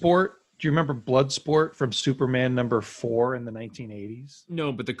 Bloodsport. Do you remember Bloodsport from Superman #4 in the 1980s?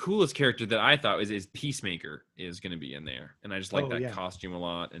 No, but the coolest character that I thought is Peacemaker is going to be in there. And I just like that costume a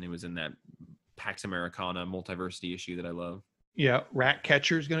lot. And it was in that Pax Americana Multiversity issue that I love. Yeah,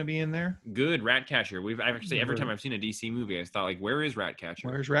 Ratcatcher is going to be in there. Good, Ratcatcher. I've actually, every time I've seen a DC movie, I thought, like, where is Ratcatcher?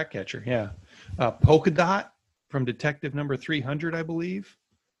 Where's Ratcatcher? Yeah. Polka Dot from Detective #300, I believe.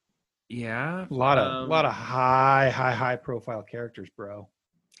 Yeah. A lot of high profile characters, bro.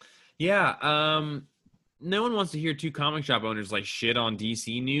 Yeah. No one wants to hear two comic shop owners like shit on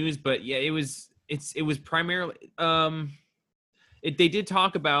DC news, but yeah, it was primarily they did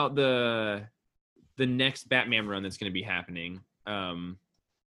talk about the next Batman run that's going to be happening.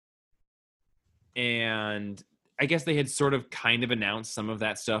 And I guess they had sort of kind of announced some of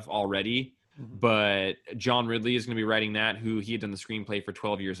that stuff already, but John Ridley is going to be writing that, who he had done the screenplay for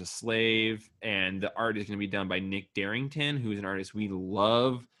 12 Years a Slave, and the art is going to be done by Nick Darrington, who's an artist we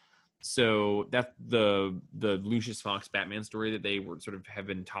love. So that's the Lucius Fox Batman story that they were sort of have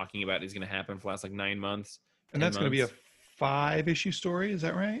been talking about is going to happen for the last like 9 months. And that's going to be a 5-issue story, is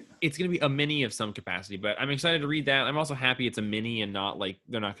that right? It's going to be a mini of some capacity, but I'm excited to read that. I'm also happy it's a mini and not like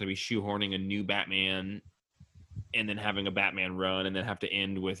they're not going to be shoehorning a new Batman and then having a Batman run and then have to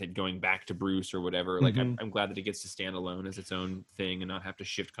end with it going back to Bruce or whatever. Like I'm glad that it gets to stand alone as its own thing and not have to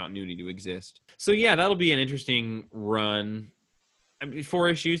shift continuity to exist. So yeah, that'll be an interesting run. I mean, 4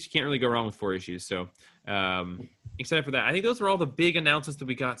 issues, you can't really go wrong with 4 issues. So excited for that. I think those are all the big announcements that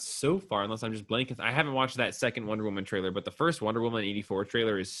we got so far, unless I'm just blanking. I haven't watched that second Wonder Woman trailer, but the first Wonder Woman 84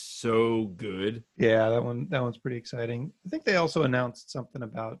 trailer is so good. Yeah, that one's pretty exciting. I think they also announced something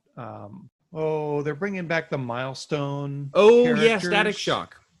about they're bringing back the Milestone characters. Yeah, Static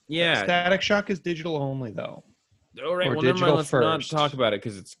Shock. Yeah. Static Shock is digital only though. All right, well, never mind. Let's not talk about it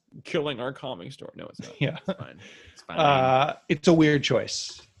because it's killing our comic store. No, it's not. Yeah. It's fine. It's fine. It's a weird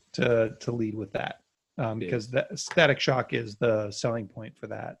choice to lead with that because that Static Shock is the selling point for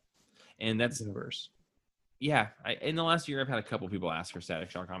that. And that's universe. Yeah. In the last year, I've had a couple people ask for Static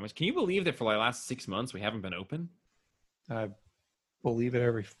Shock comics. Can you believe that for the last 6 months, we haven't been open? I believe it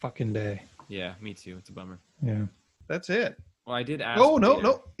every fucking day. Yeah, me too. It's a bummer. Yeah. That's it. Well, I did ask. Oh,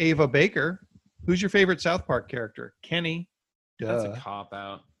 no. Ava Baker. Who's your favorite South Park character? Kenny. Duh. That's a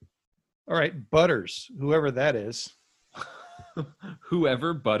cop-out. All right, Butters, whoever that is.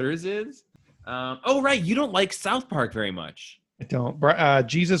 Whoever Butters is? Right, you don't like South Park very much. I don't.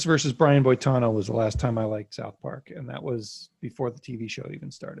 Jesus versus Brian Boitano was the last time I liked South Park, and that was before the TV show even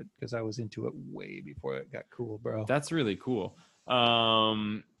started, because I was into it way before it got cool, bro. That's really cool.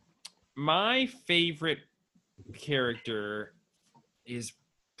 My favorite character is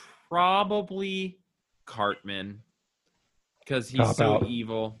probably Cartman because he's so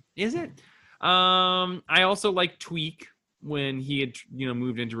evil. Is it? I also like Tweak when he had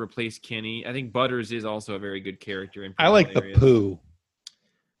moved in to replace Kenny. I think Butters is also a very good character. I like the Pooh.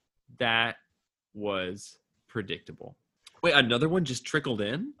 That was predictable. Wait, another one just trickled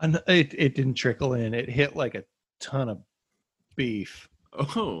in? It didn't trickle in. It hit like a ton of beef.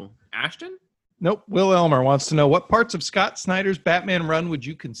 Oh, Ashton? Nope. Will Elmer wants to know, what parts of Scott Snyder's Batman run would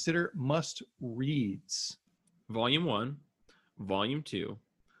you consider must reads? Volume 1, Volume 2,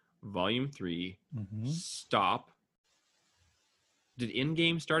 Volume 3. Stop. Did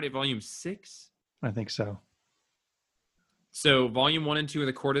Endgame start at Volume 6? I think so. So Volume 1 and 2 are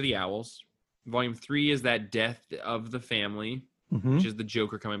the Court of the Owls. Volume 3 is that Death of the Family, which is the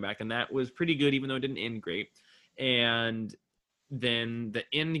Joker coming back, and that was pretty good, even though it didn't end great. And then the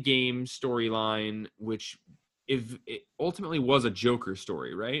Endgame storyline, which if it ultimately was a Joker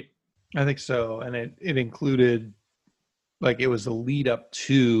story, right? I think so. And it included, like, it was a lead up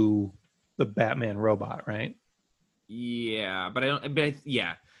to the Batman robot, right? Yeah, but I don't. But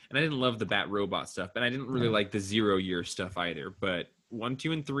yeah, and I didn't love the Bat Robot stuff, and I didn't really like the 0 Year stuff either. But 1,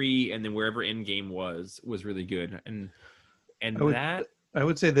 2, and 3, and then wherever Endgame was really good. And I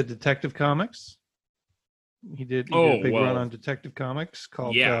would say the Detective Comics. He did a big run on Detective Comics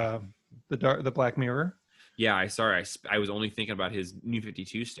called the Black Mirror. Yeah, I was only thinking about his New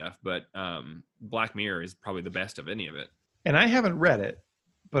 52 stuff, but Black Mirror is probably the best of any of it. And I haven't read it,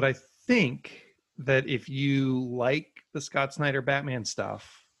 but I think that if you like the Scott Snyder Batman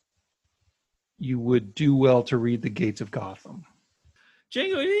stuff, you would do well to read The Gates of Gotham.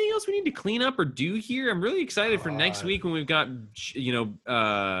 Django, anything else we need to clean up or do here? I'm really excited for next week when we've got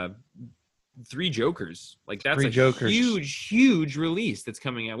 3 Jokers. Like that's huge release that's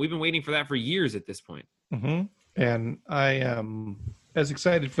coming out. We've been waiting for that for years at this point. Mm-hmm. And I am as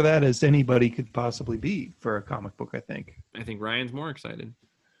excited for that as anybody could possibly be for a comic book, I think. I think Ryan's more excited.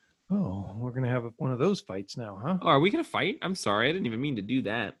 Oh, we're going to have one of those fights now, huh? Oh, are we going to fight? I'm sorry. I didn't even mean to do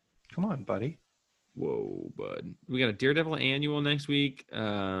that. Come on, buddy. Whoa, bud. We got a Daredevil annual next week.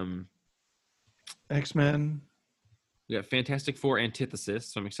 X-Men. We got Fantastic Four Antithesis,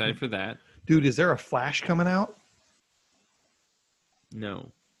 so I'm excited for that. Dude, is there a Flash coming out? No.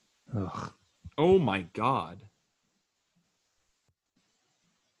 Ugh. Oh my God.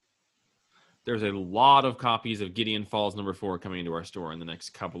 There's a lot of copies of Gideon Falls #4 coming into our store in the next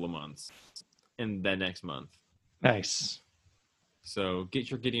couple of months. In the next month. Nice. So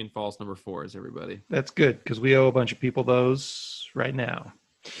get your Gideon Falls #4s, everybody. That's good, because we owe a bunch of people those right now.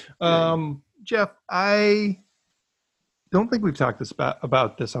 Jeff, I don't think we've talked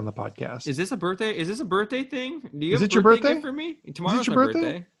about this on the podcast. Is this a birthday? Is this a birthday thing? Do you have a your birthday gift for me? Tomorrow's your my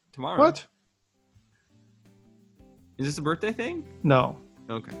birthday? Tomorrow. What? Is this a birthday thing? No.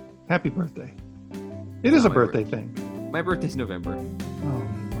 Okay. Happy birthday. It is a birthday thing. My birthday's November. Oh,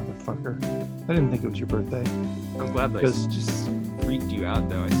 motherfucker. I didn't think it was your birthday. I'm glad that I just freaked you out,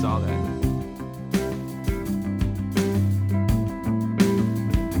 though. I saw that.